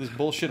into this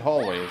bullshit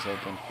hallway is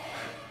open.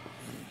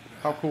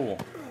 How cool.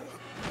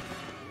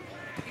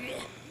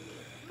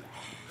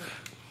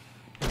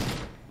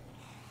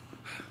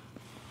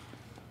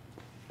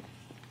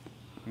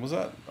 Was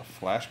that a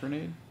flash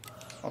grenade?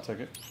 I'll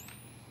take it.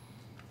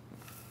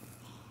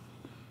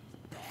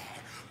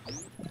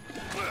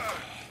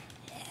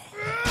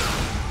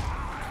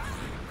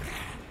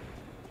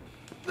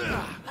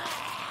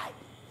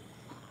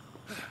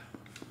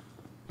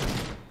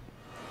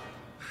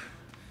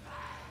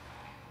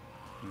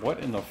 What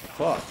in the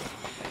fuck?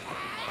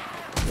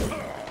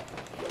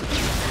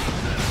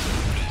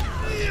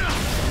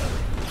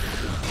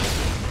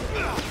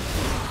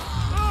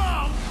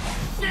 Oh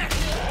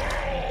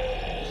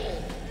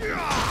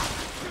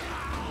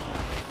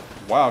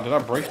wow, did I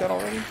break that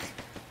already?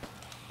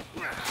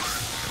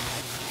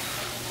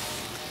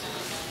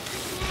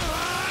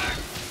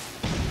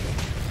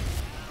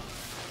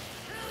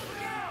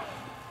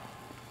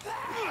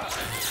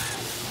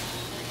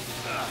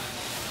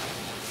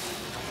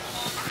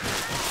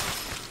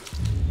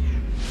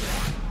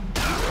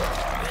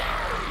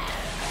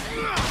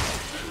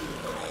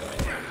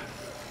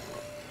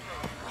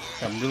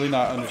 I'm really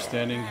not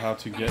understanding how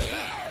to get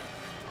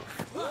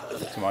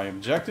to my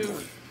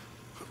objective.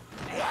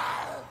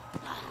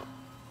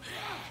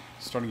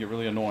 It's starting to get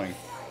really annoying.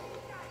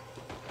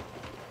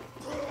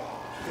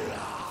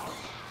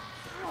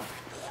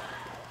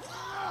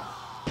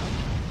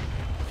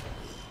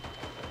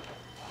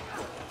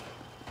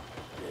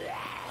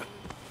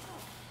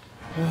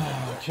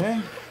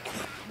 Okay.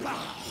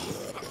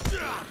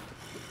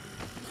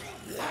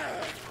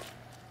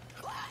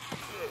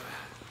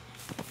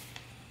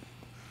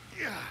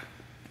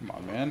 Come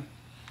on, man.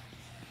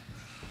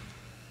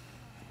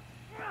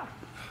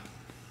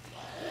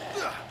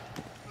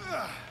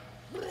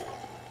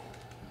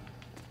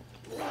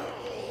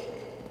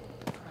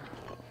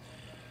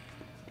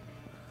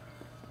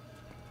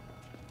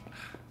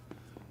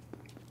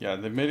 Yeah,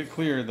 they've made it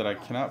clear that I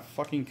cannot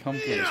fucking come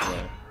through this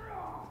way.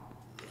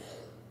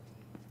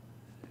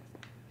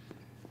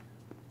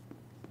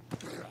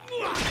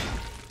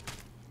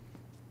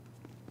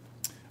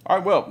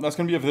 Alright, well, that's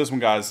going to be it for this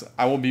one, guys.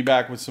 I will be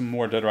back with some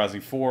more Dead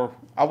Rising 4.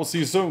 I will see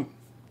you soon.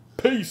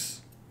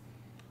 Peace.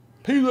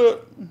 Peace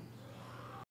out.